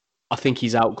I think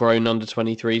he's outgrown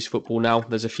under-23s football now.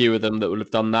 There's a few of them that will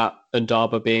have done that.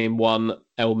 Ndaba being one,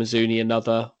 El Mazouni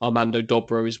another, Armando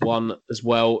Dobra is one as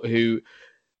well, who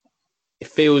it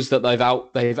feels that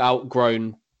they've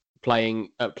outgrown playing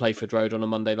at Playford Road on a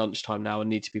Monday lunchtime now and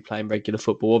need to be playing regular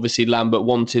football. Obviously, Lambert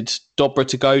wanted Dobra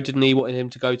to go, didn't he? Wanted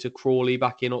him to go to Crawley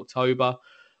back in October.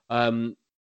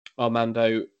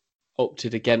 Armando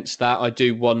opted against that. I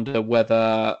do wonder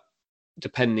whether,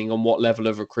 depending on what level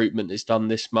of recruitment is done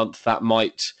this month, that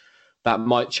might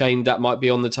change. That might be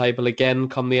on the table again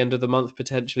come the end of the month,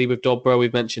 potentially with Dobra.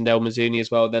 We've mentioned El Mazouni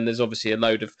as well. Then there's obviously a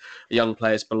load of young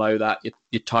players below that.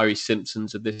 Your Tyree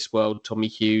Simpsons of this world, Tommy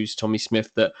Hughes, Tommy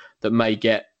Smith, that may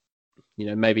get,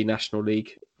 maybe National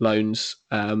League loans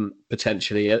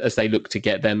potentially as they look to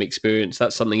get them experience.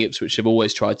 That's something Ipswich have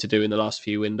always tried to do in the last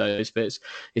few windows, but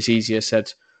it's easier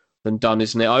said than done,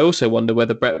 isn't it? I also wonder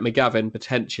whether Brett McGavin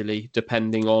potentially,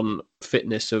 depending on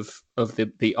fitness of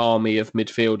the army of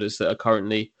midfielders that are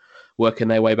currently working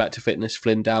their way back to fitness,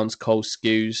 Flynn Downs, Cole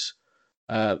Skews,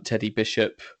 Teddy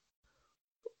Bishop.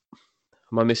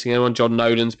 Am I missing anyone? John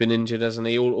Nolan's been injured, hasn't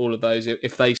he? All of those.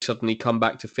 If they suddenly come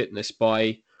back to fitness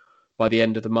by the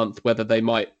end of the month, whether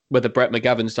Brett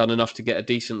McGavin's done enough to get a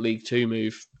decent League Two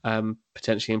move,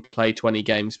 potentially, and play 20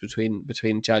 games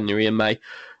between January and May,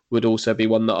 would also be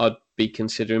one that I'd be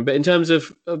considering. But in terms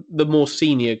of the more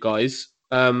senior guys,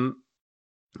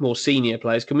 more senior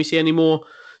players, can we see any more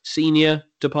senior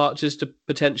departures to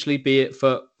potentially, be it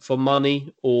for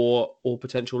money or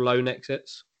potential loan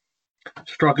exits?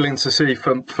 Struggling to see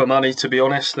for money, to be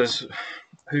honest.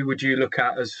 Who would you look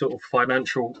at as sort of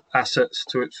financial assets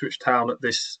to Ipswich Town at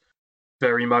this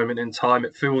very moment in time?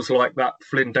 It feels like that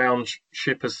Flynn Downs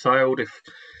ship has sailed.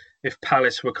 if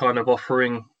Palace were kind of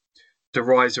offering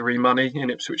derisory money in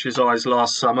Ipswich's eyes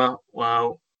last summer,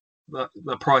 well,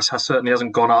 the price certainly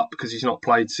hasn't gone up because he's not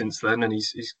played since then, and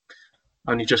he's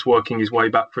only just working his way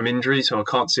back from injury, so I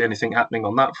can't see anything happening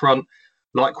on that front.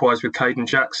 Likewise with Caden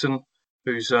Jackson,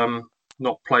 who's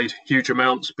not played huge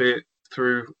amounts, be it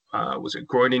through, was it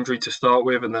groin injury to start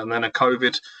with, and then a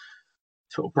COVID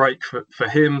sort of break for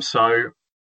him. So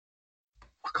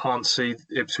I can't see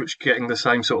Ipswich getting the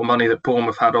same sort of money that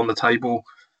Bournemouth had on the table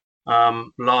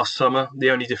last summer.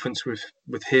 The only difference with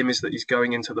him is that he's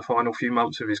going into the final few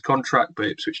months of his contract, but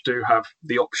Ipswich do have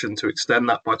the option to extend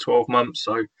that by 12 months,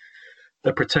 so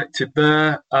they're protected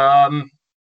there.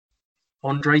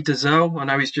 Andre Dazelle, I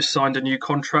know he's just signed a new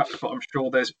contract, but I'm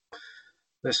sure there's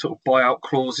sort of buyout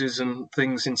clauses and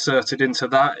things inserted into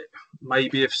that.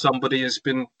 Maybe if somebody has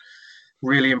been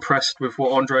really impressed with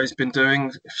what Andre's been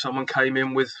doing, if someone came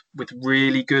in with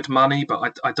really good money,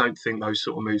 but I don't think those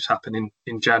sort of moves happen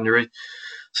in January.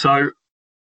 So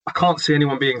I can't see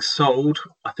anyone being sold.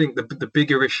 I think the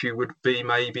bigger issue would be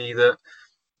maybe that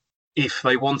if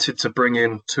they wanted to bring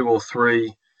in 2 or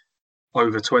 3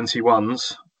 over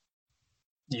 21s,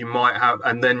 you might have,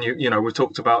 and then we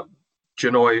talked about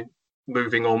Janoi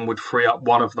moving on would free up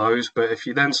one of those, but if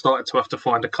you then started to have to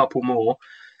find a couple more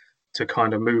to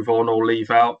kind of move on or leave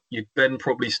out, you'd then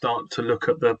probably start to look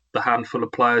at the handful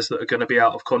of players that are going to be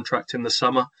out of contract in the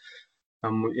summer.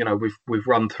 We've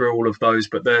run through all of those,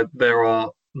 but there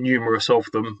are numerous of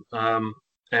them.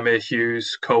 Emir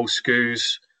Hughes, Cole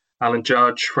Scouse, Alan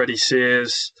Judge, Freddie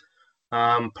Sears,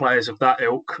 players of that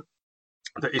ilk,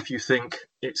 that if you think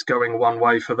it's going one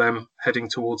way for them heading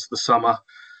towards the summer,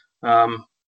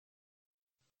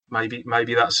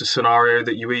 maybe that's a scenario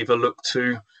that you either look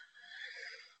to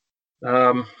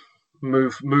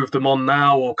move them on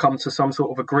now or come to some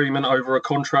sort of agreement over a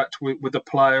contract with a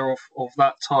player of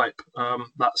that type.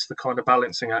 That's the kind of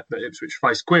balancing act that Ipswich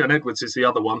face. Gwion Edwards is the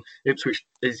other one. Ipswich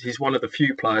he's one of the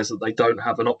few players that they don't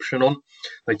have an option on.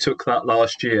 They took that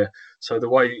last year. So the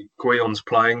way Gwion's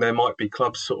playing, there might be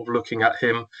clubs sort of looking at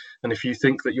him. And if you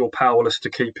think that you're powerless to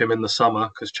keep him in the summer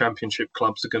because championship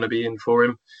clubs are going to be in for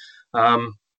him,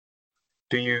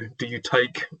 do you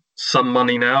take some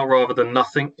money now rather than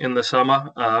nothing in the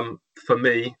summer? For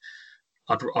me,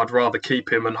 I'd rather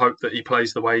keep him and hope that he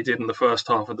plays the way he did in the first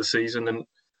half of the season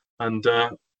and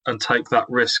take that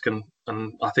risk. And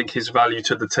I think his value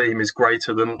to the team is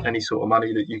greater than any sort of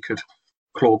money that you could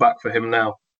claw back for him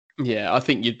now. Yeah, I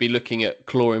think you'd be looking at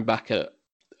clawing back a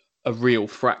real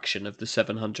fraction of the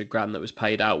 700 grand that was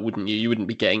paid out, wouldn't you? You wouldn't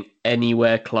be getting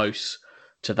anywhere close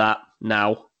to that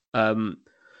now.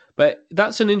 But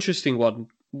that's an interesting one,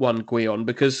 Gwion,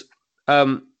 because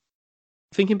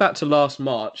thinking back to last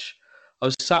March, I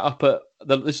was sat up at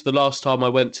this is the last time I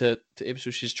went to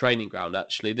Ipswich's training ground.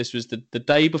 Actually, this was the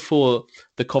day before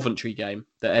the Coventry game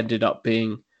that ended up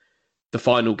being the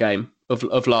final game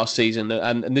of last season,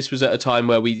 and this was at a time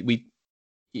where we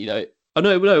no,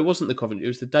 it wasn't the Coventry. It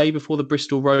was the day before the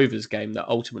Bristol Rovers game that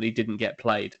ultimately didn't get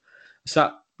played.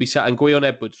 We sat, and Gwion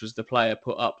Edwards was the player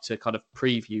put up to kind of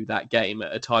preview that game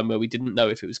at a time where we didn't know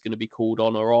if it was going to be called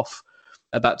on or off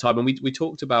at that time. And we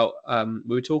talked about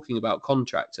we were talking about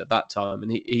contract at that time,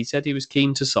 and he said he was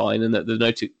keen to sign and that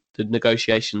the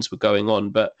negotiations were going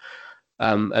on, but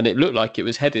and it looked like it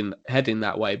was heading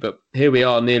that way. But here we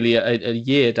are, nearly a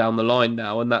year down the line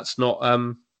now, and that's not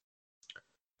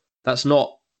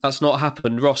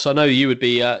happened. Ross, I know you'd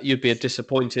be a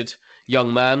disappointed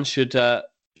young man should the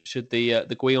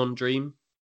Gwion dream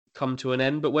come to an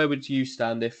end, but where would you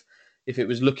stand if it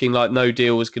was looking like no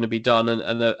deal was going to be done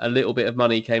and a little bit of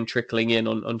money came trickling in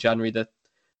on January the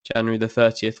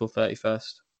 30th or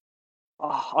 31st?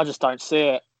 Oh, I just don't see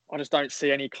it. I just don't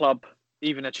see any club,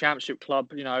 even a championship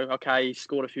club. Okay, he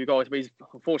scored a few goals, but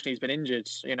unfortunately he's been injured.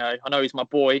 I know he's my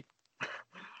boy,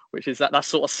 which is that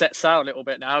sort of sets out a little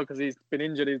bit now because he's been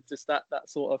injured. It's just that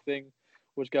sort of thing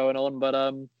was going on, but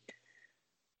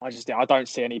I don't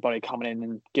see anybody coming in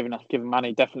and giving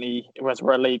money. Definitely, whereas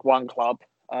we're a League One club.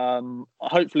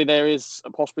 Hopefully, there is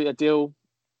possibly a deal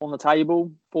on the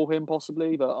table for him,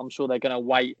 possibly, but I'm sure they're going to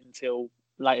wait until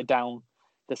later down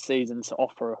the season to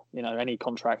offer any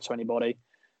contract to anybody.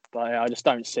 But I just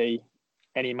don't see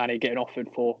any money getting offered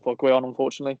for Gwion,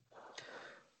 unfortunately.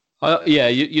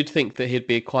 You'd think that he'd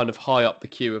be kind of high up the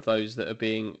queue of those that are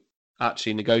being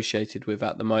actually negotiated with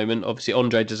at the moment. Obviously,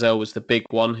 Andre Dazelle was the big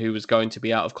one who was going to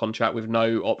be out of contract with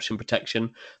no option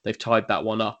protection. They've tied that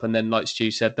one up. And then, like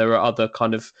Stu said, there are other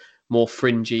kind of more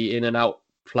fringy in and out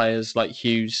players like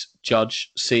Hughes,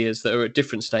 Judge, Sears that are at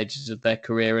different stages of their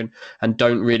career and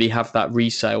don't really have that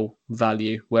resale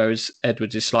value, whereas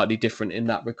Edwards is slightly different in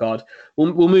that regard.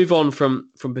 We'll move on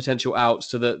from potential outs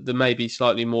to the maybe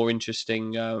slightly more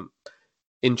interesting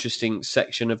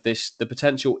section of this, the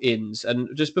potential ins. And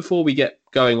just before we get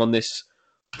going on this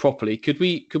properly, could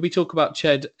we talk about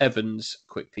Ched Evans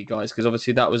quickly, guys? Because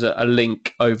obviously that was a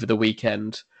link over the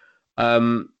weekend.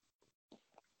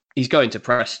 He's going to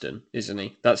Preston, isn't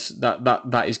he?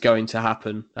 That is going to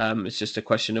happen. It's just a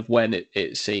question of when,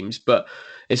 it seems. But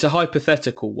it's a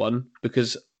hypothetical one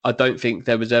because I don't think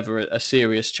there was ever a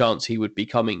serious chance he would be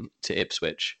coming to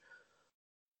Ipswich.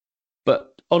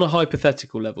 But on a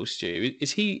hypothetical level, Stu,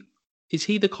 is he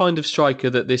the kind of striker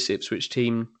that this Ipswich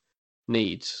team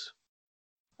needs?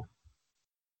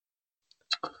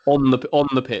 On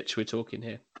the pitch, we're talking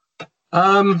here.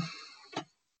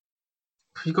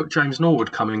 You've got James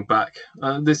Norwood coming back.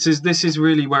 This is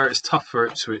really where it's tough for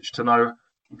Ipswich to know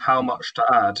how much to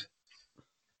add,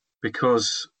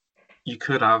 because you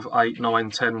could have 8,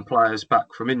 9, 10 players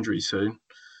back from injury soon.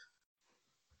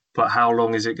 But how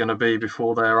long is it going to be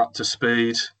before they're up to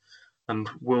speed? And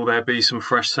will there be some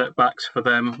fresh setbacks for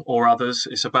them or others?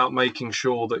 It's about making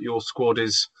sure that your squad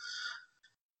is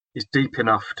deep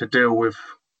enough to deal with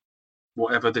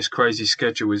whatever this crazy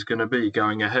schedule is going to be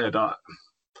going ahead. I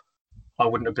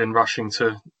wouldn't have been rushing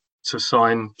to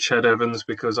sign Ched Evans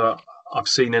because I've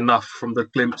seen enough from the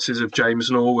glimpses of James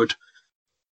Norwood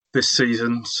this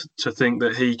season to think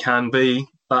that he can be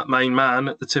that main man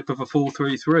at the tip of a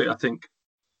 4-3-3. I think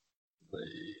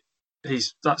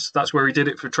that's where he did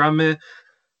it for Tranmere,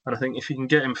 and I think if you can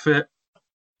get him fit,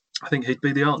 I think he'd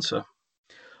be the answer.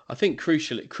 I think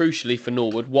crucially for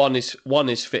Norwood, one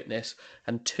is fitness,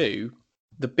 and two,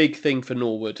 the big thing for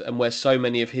Norwood and where so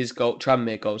many of his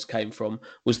Tranmere goals came from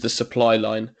was the supply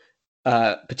line,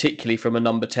 particularly from a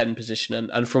number 10 position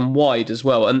and from wide as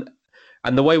well. And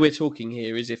the way we're talking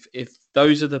here is if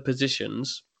those are the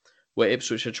positions where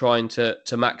Ipswich are trying to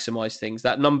maximise things,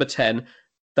 that number 10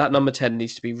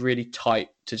 needs to be really tight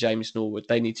to James Norwood.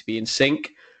 They need to be in sync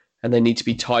and they need to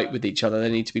be tight with each other. They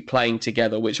need to be playing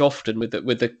together, which often with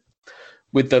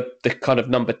the kind of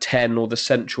number 10 or the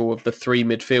central of the three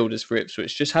midfielders for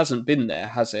Ipswich just hasn't been there,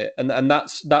 has it? And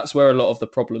that's where a lot of the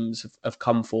problems have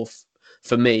come forth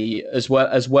for me, as well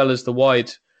as the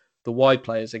wide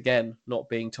players, again, not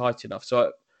being tight enough.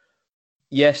 So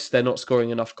yes, they're not scoring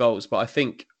enough goals, but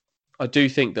I do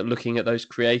think that looking at those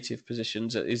creative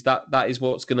positions that is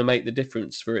what's going to make the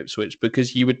difference for Ipswich,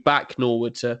 because you would back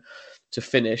Norwood to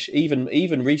finish. Even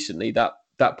recently,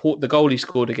 the goal he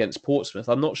scored against Portsmouth,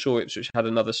 I'm not sure Ipswich had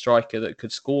another striker that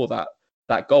could score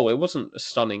that goal. It wasn't a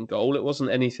stunning goal. It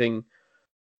wasn't anything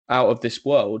out of this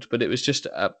world, but it was just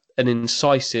an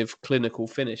incisive, clinical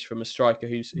finish from a striker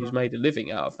who's made a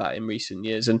living out of that in recent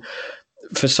years. And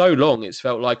for so long, it's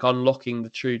felt like unlocking the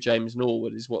true James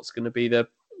Norwood is what's going to be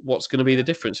the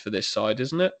difference for this side,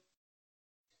 isn't it?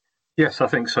 Yes, I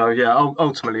think so. Yeah,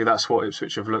 ultimately that's what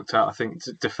Ipswich have looked at. I think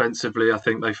defensively, I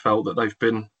think they felt that they've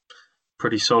been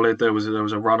pretty solid. There was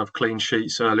a run of clean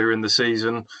sheets earlier in the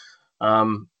season.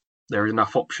 There are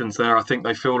enough options there. I think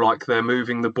they feel like they're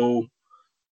moving the ball,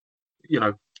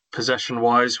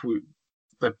 possession-wise.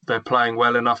 They're playing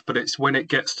well enough, but it's when it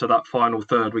gets to that final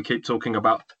third, we keep talking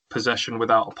about possession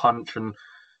without a punch and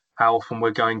how often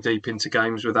we're going deep into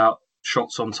games without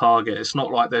shots on target. It's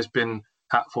not like there's been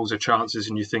hatfuls of chances,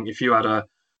 and you think if you had a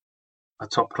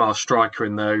top-class striker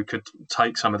in there who could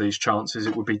take some of these chances,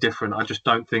 it would be different. I just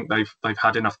don't think they've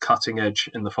had enough cutting edge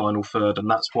in the final third,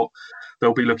 and that's what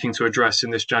they'll be looking to address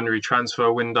in this January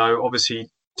transfer window.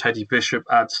 Obviously, Teddy Bishop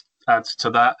adds to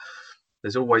that.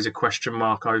 There's always a question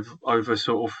mark over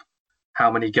sort of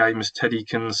how many games Teddy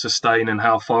can sustain and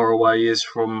how far away he is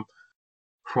from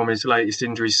his latest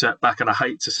injury setback. And I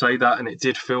hate to say that, and it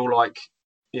did feel like,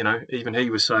 even he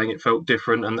was saying it felt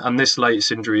different. And this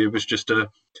latest injury, it was just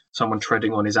someone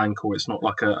treading on his ankle. It's not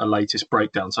like a latest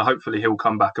breakdown. So hopefully he'll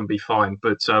come back and be fine.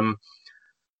 But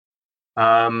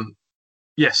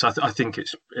yes, I think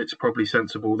it's probably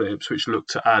sensible that Ipswich look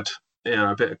to add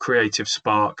a bit of creative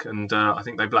spark, and I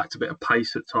think they've lacked a bit of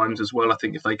pace at times as well. I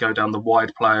think if they go down the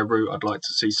wide player route, I'd like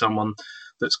to see someone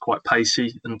that's quite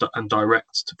pacey and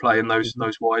direct to play in those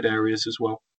wide areas as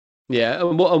well. Yeah,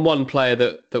 and one player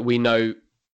that we know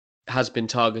has been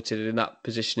targeted in that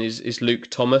position is Luke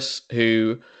Thomas,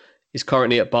 who is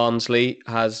currently at Barnsley,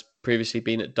 has previously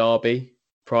been at Derby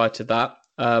prior to that.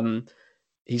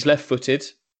 He's left-footed,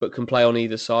 but can play on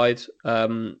either side.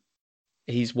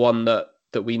 He's one that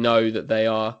we know that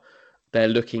they're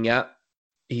looking at.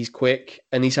 He's quick,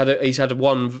 and he's had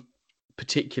one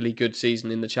particularly good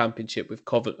season in the Championship with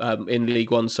in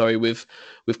League One,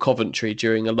 with Coventry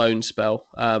during a loan spell.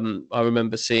 I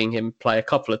remember seeing him play a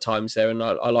couple of times there, and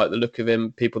I like the look of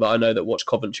him. People that I know that watch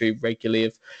Coventry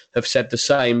regularly have said the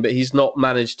same, but he's not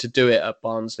managed to do it at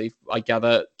Barnsley, I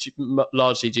gather,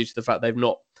 largely due to the fact they've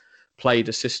not played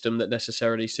a system that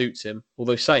necessarily suits him.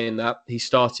 Although saying that, he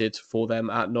started for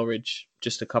them at Norwich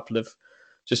just a couple of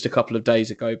days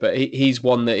ago. But he's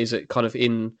one that is kind of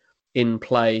in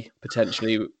play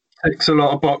potentially. Ticks a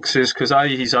lot of boxes because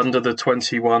he's under the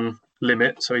 21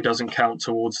 limit, so he doesn't count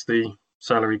towards the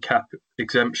salary cap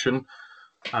exemption.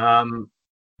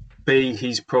 B,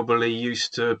 he's probably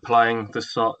used to playing the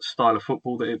style of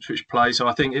football that Ipswich play. So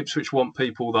I think Ipswich want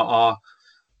people that are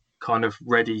kind of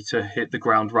ready to hit the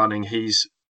ground running. He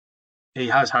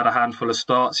has had a handful of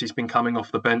starts. He's been coming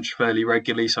off the bench fairly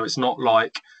regularly, so it's not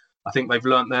like, I think they've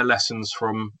learnt their lessons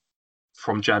from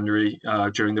January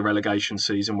during the relegation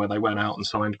season, where they went out and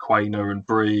signed Quainer and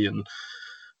Bree and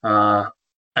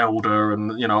Elder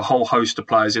and a whole host of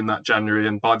players in that January.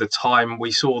 And by the time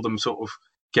we saw them sort of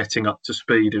getting up to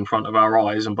speed in front of our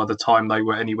eyes, and by the time they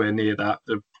were anywhere near that,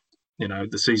 the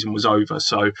season was over.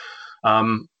 So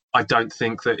I don't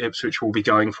think that Ipswich will be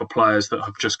going for players that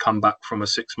have just come back from a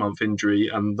 6-month injury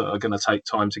and that are going to take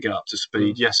time to get up to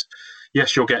speed. Yes,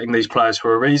 you're getting these players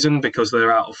for a reason because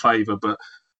they're out of favour, but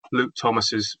Luke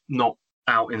Thomas is not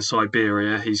out in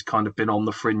Siberia. He's kind of been on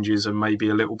the fringes and maybe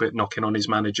a little bit knocking on his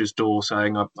manager's door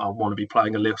saying, I want to be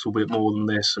playing a little bit more than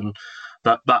this. And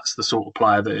that's the sort of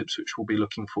player that Ipswich will be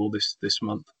looking for this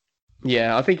month.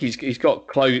 Yeah, I think he's got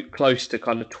close to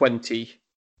kind of 20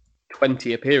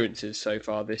 appearances so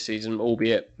far this season,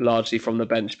 albeit largely from the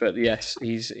bench. But yes,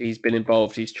 he's been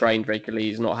involved. He's trained regularly.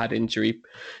 He's not had injury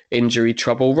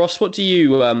trouble. Ross, what do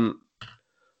you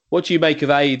make of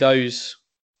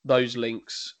those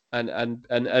links,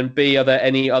 and B, are there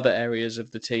any other areas of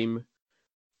the team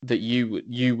that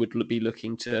you would be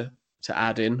looking to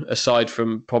add in, aside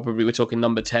from probably we're talking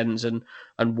number 10s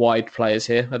and wide players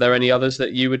here? Are there any others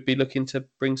that you would be looking to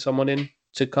bring someone in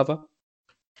to cover?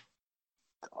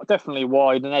 Definitely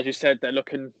wide, and as you said, they're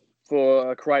looking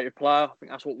for a creative player. I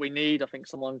think that's what we need. I think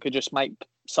someone could just make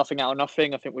something out of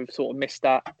nothing. I think we've sort of missed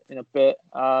that in a bit.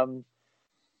 For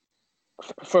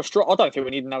I don't think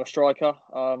we need another striker.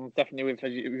 Definitely, with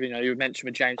you mentioned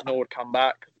with James Nord come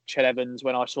back, Ched Evans.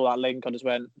 When I saw that link, I just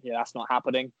went, yeah, that's not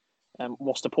happening.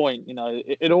 What's the point?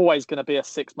 It's always going to be a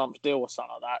 6-month deal or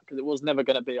something like that, because it was never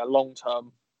going to be a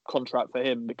long-term contract for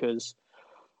him because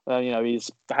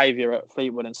his behaviour at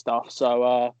Fleetwood and stuff.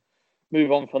 So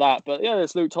move on for that. But yeah,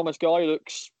 this Luke Thomas guy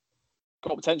looks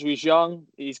got potential. He's young.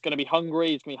 He's going to be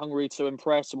hungry. He's going to be hungry to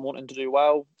impress and wanting to do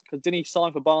well. Because didn't he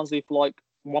sign for Barnsley for like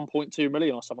 1.2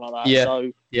 million or something like that? Yeah.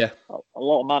 So yeah, a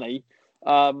lot of money.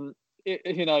 A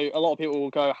lot of people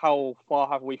will go, how far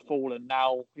have we fallen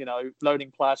now?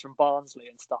 Loaning players from Barnsley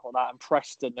and stuff like that, and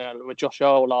Preston with Josh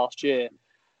Earl last year.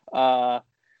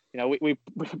 We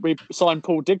signed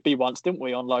Paul Digby once, didn't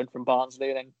we, on loan from Barnsley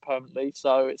and then permanently.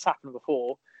 So it's happened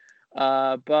before.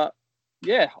 But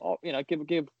yeah, give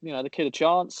the kid a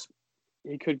chance.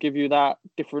 He could give you that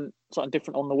something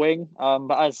different on the wing.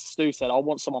 But as Stu said, I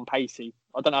want someone pacey.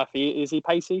 I don't know if he is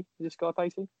pacey. Is this guy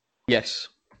pacey? Yes.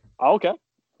 Oh, okay.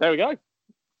 There we go.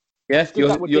 Yeah,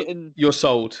 you're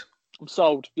sold. I'm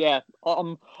sold. Yeah,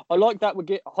 I like that.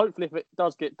 Hopefully, if it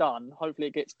does get done, hopefully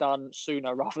it gets done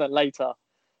sooner rather than later.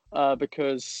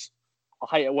 Because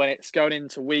I hate it when it's going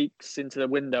into weeks into the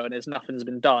window and nothing's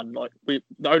been done. Like the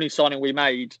only signing we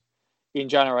made in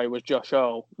January was Josh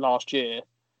Earl last year,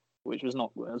 which was a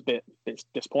bit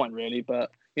disappointing really.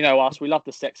 But us, we love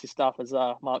the sexy stuff, as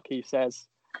Mark Keith says.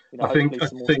 I think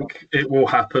it will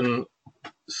happen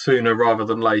sooner rather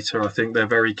than later. I think they're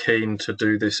very keen to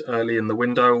do this early in the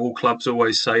window. All clubs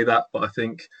always say that, but I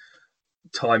think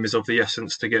time is of the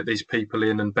essence to get these people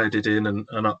in and bedded in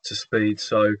and up to speed.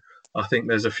 So I think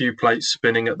there's a few plates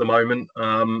spinning at the moment.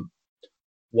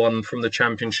 One from the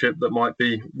Championship that might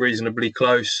be reasonably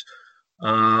close.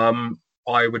 I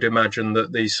would imagine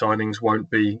that these signings won't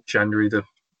be January the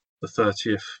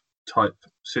 30th type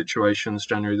situations,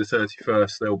 January the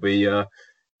 31st. They'll be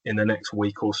in the next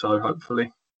week or so,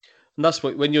 hopefully. And that's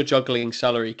when you're juggling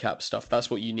salary cap stuff,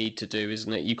 that's what you need to do,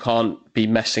 isn't it? You can't be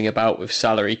messing about with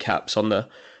salary caps on the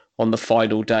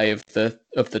final day of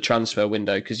the transfer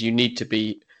window, because you need to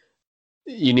be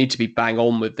bang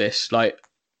on with this. Like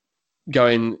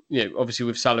going, obviously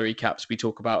with salary caps, we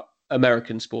talk about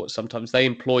American sports. Sometimes they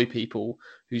employ people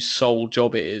whose sole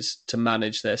job it is to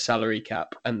manage their salary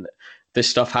cap, and this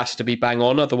stuff has to be bang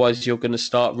on. Otherwise, you're going to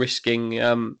start risking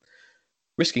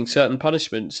certain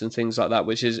punishments and things like that,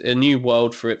 which is a new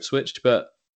world for Ipswich. But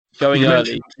going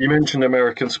early. You mentioned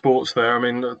American sports there. I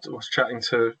mean, I was chatting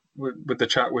with the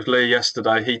chat with Lee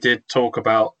yesterday. He did talk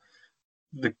about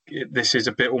this is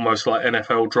a bit almost like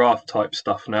NFL draft type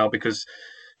stuff now, because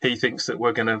he thinks that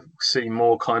we're going to see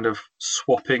more kind of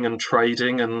swapping and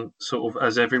trading, and sort of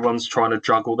as everyone's trying to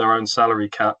juggle their own salary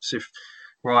caps.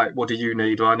 Right, what do you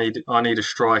need? I need a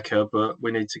striker, but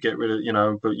we need to get rid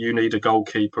of, but you need a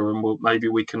goalkeeper, and maybe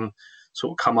we can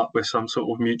sort of come up with some sort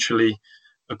of mutually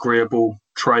agreeable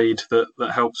trade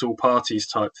that helps all parties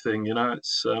type thing.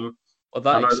 It's well,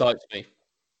 that excites me.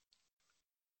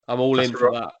 I'm all in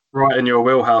for that. Right in your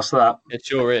wheelhouse, that. It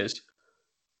sure is.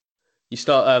 You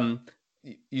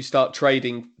start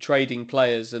trading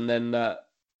players, and then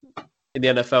in the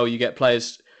NFL you get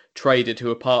players traded who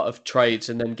are part of trades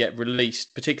and then get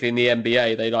released. Particularly in the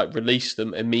NBA, they release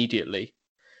them immediately.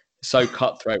 So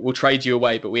cutthroat. We'll trade you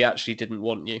away, but we actually didn't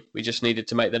want you. We just needed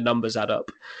to make the numbers add up.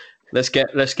 Let's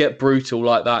get brutal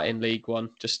like that in League One.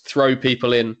 Just throw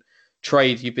people in.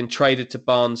 Trade. You've been traded to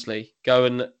Barnsley. Go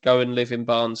and live in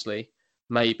Barnsley,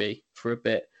 maybe for a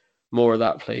bit. More of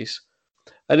that, please.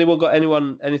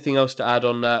 Anything else to add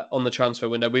on the transfer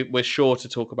window? We're sure to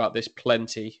talk about this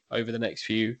plenty over the next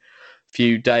few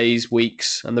days,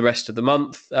 weeks, and the rest of the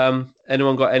month.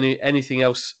 Anyone got anything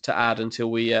else to add until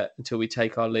we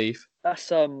take our leave?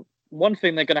 That's one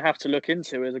thing they're going to have to look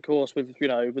into is, of course, with the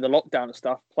lockdown and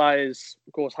stuff, players,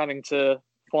 of course, having to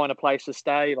find a place to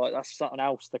stay. Like, that's something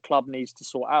else the club needs to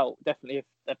sort out. Definitely, if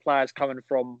their players coming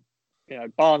from,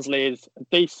 Barnsley is a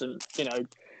decent,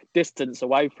 distance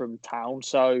away from town,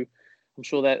 so I'm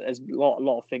sure that there's a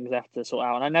lot of things they have to sort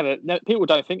out. And people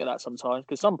don't think of that sometimes,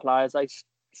 because some players, they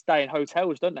stay in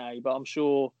hotels, don't they? But I'm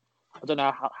sure, I don't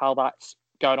know how that's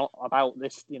going on about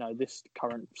this, this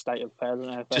current state of affairs. I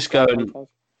don't know if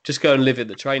just go and live at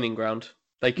the training ground.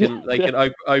 They can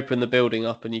open the building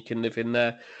up and you can live in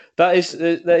there. That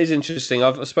is interesting.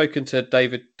 I've spoken to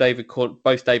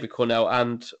both David Cornell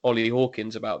and Ollie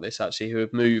Hawkins about this, actually, who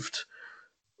have moved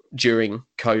during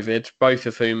COVID, both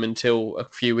of whom until a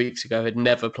few weeks ago had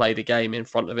never played a game in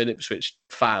front of an Ipswich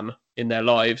fan in their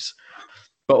lives,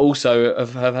 but also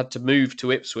have had to move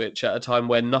to Ipswich at a time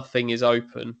where nothing is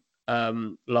open,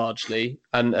 largely,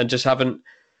 and just haven't.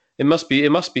 It must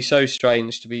be so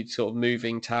strange to be sort of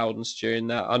moving towns during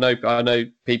that. I know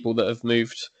people that have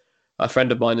moved. A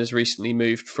friend of mine has recently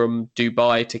moved from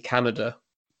Dubai to Canada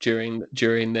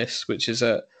during this, which is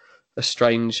a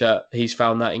strange. He's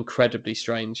found that incredibly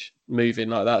strange, moving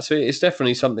like that. So it's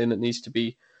definitely something that needs to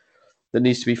be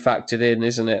factored in,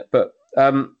 isn't it? But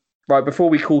right, before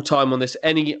we call time on this,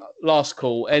 any last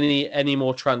call, any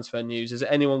more transfer news? Has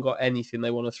anyone got anything they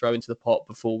want to throw into the pot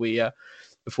before we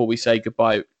say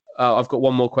goodbye? I've got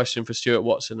one more question for Stuart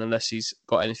Watson, unless he's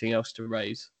got anything else to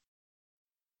raise.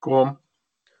 Go on.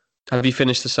 Have you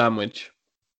finished the sandwich?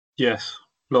 Yes.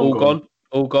 All gone?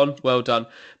 All gone? Well done.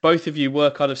 Both of you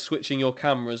were kind of switching your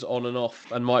cameras on and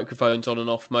off and microphones on and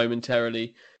off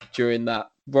momentarily during that.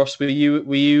 Ross, were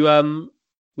you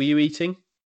eating?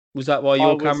 Was that why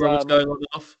your camera was going on and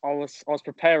off? I was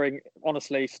preparing.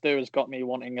 Honestly, Stu has got me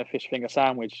wanting a fish finger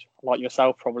sandwich, like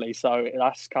yourself probably. So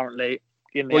that's currently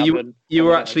in the oven. You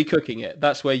were actually cooking it.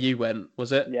 That's where you went,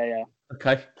 was it? Yeah.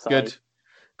 Okay, so,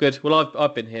 good. Well,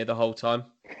 I've been here the whole time.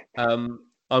 I'm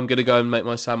going to go and make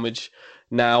my sandwich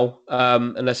now,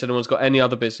 unless anyone's got any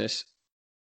other business.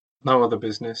 No other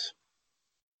business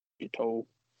at all.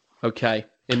 Okay.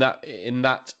 In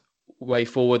that way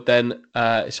forward, then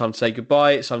it's time to say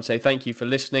goodbye. It's time to say thank you for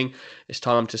listening. It's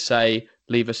time to say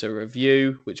leave us a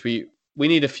review, which we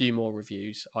need a few more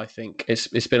reviews. I think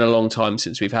it's been a long time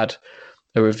since we've had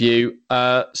a review.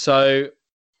 So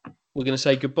we're going to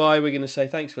say goodbye. We're going to say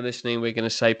thanks for listening. We're going to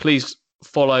say please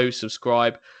follow,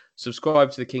 subscribe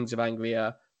to the Kings of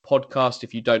Anglia podcast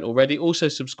if you don't already. Also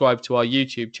subscribe to our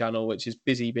YouTube channel, which is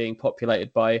busy being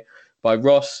populated by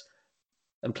Ross.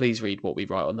 And please read what we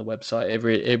write on the website. It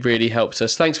really helps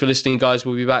us. Thanks for listening, guys.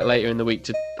 We'll be back later in the week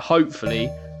to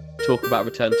hopefully talk about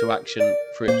return to action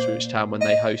for Ipswich Town when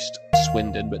they host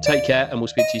Swindon. But take care, and we'll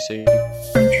speak to you soon.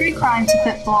 From true crime to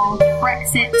football,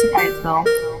 Brexit to Codeville.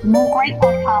 For more great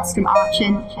podcasts from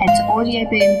Archon, head to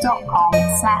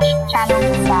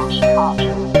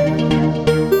audioboom.com/channel/Archon.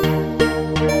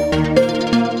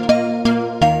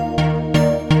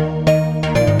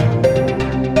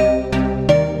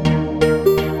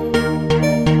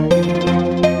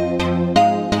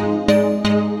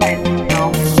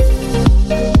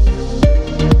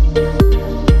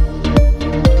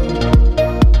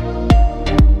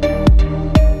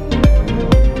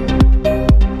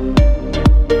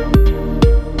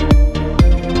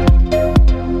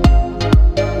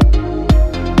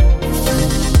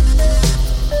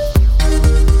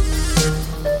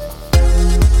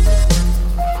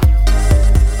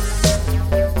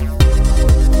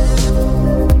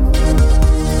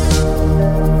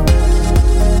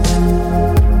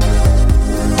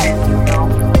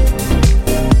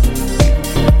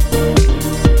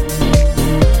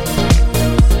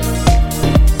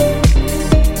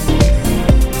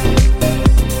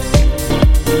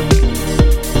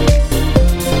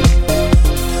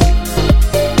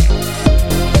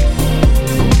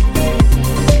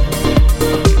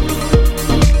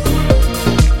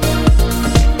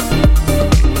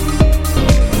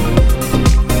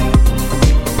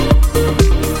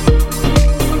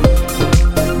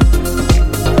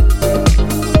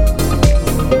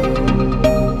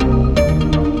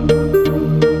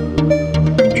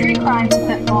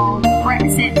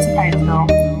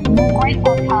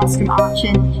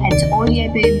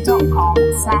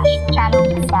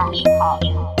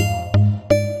 youtube.com/channel/Archant.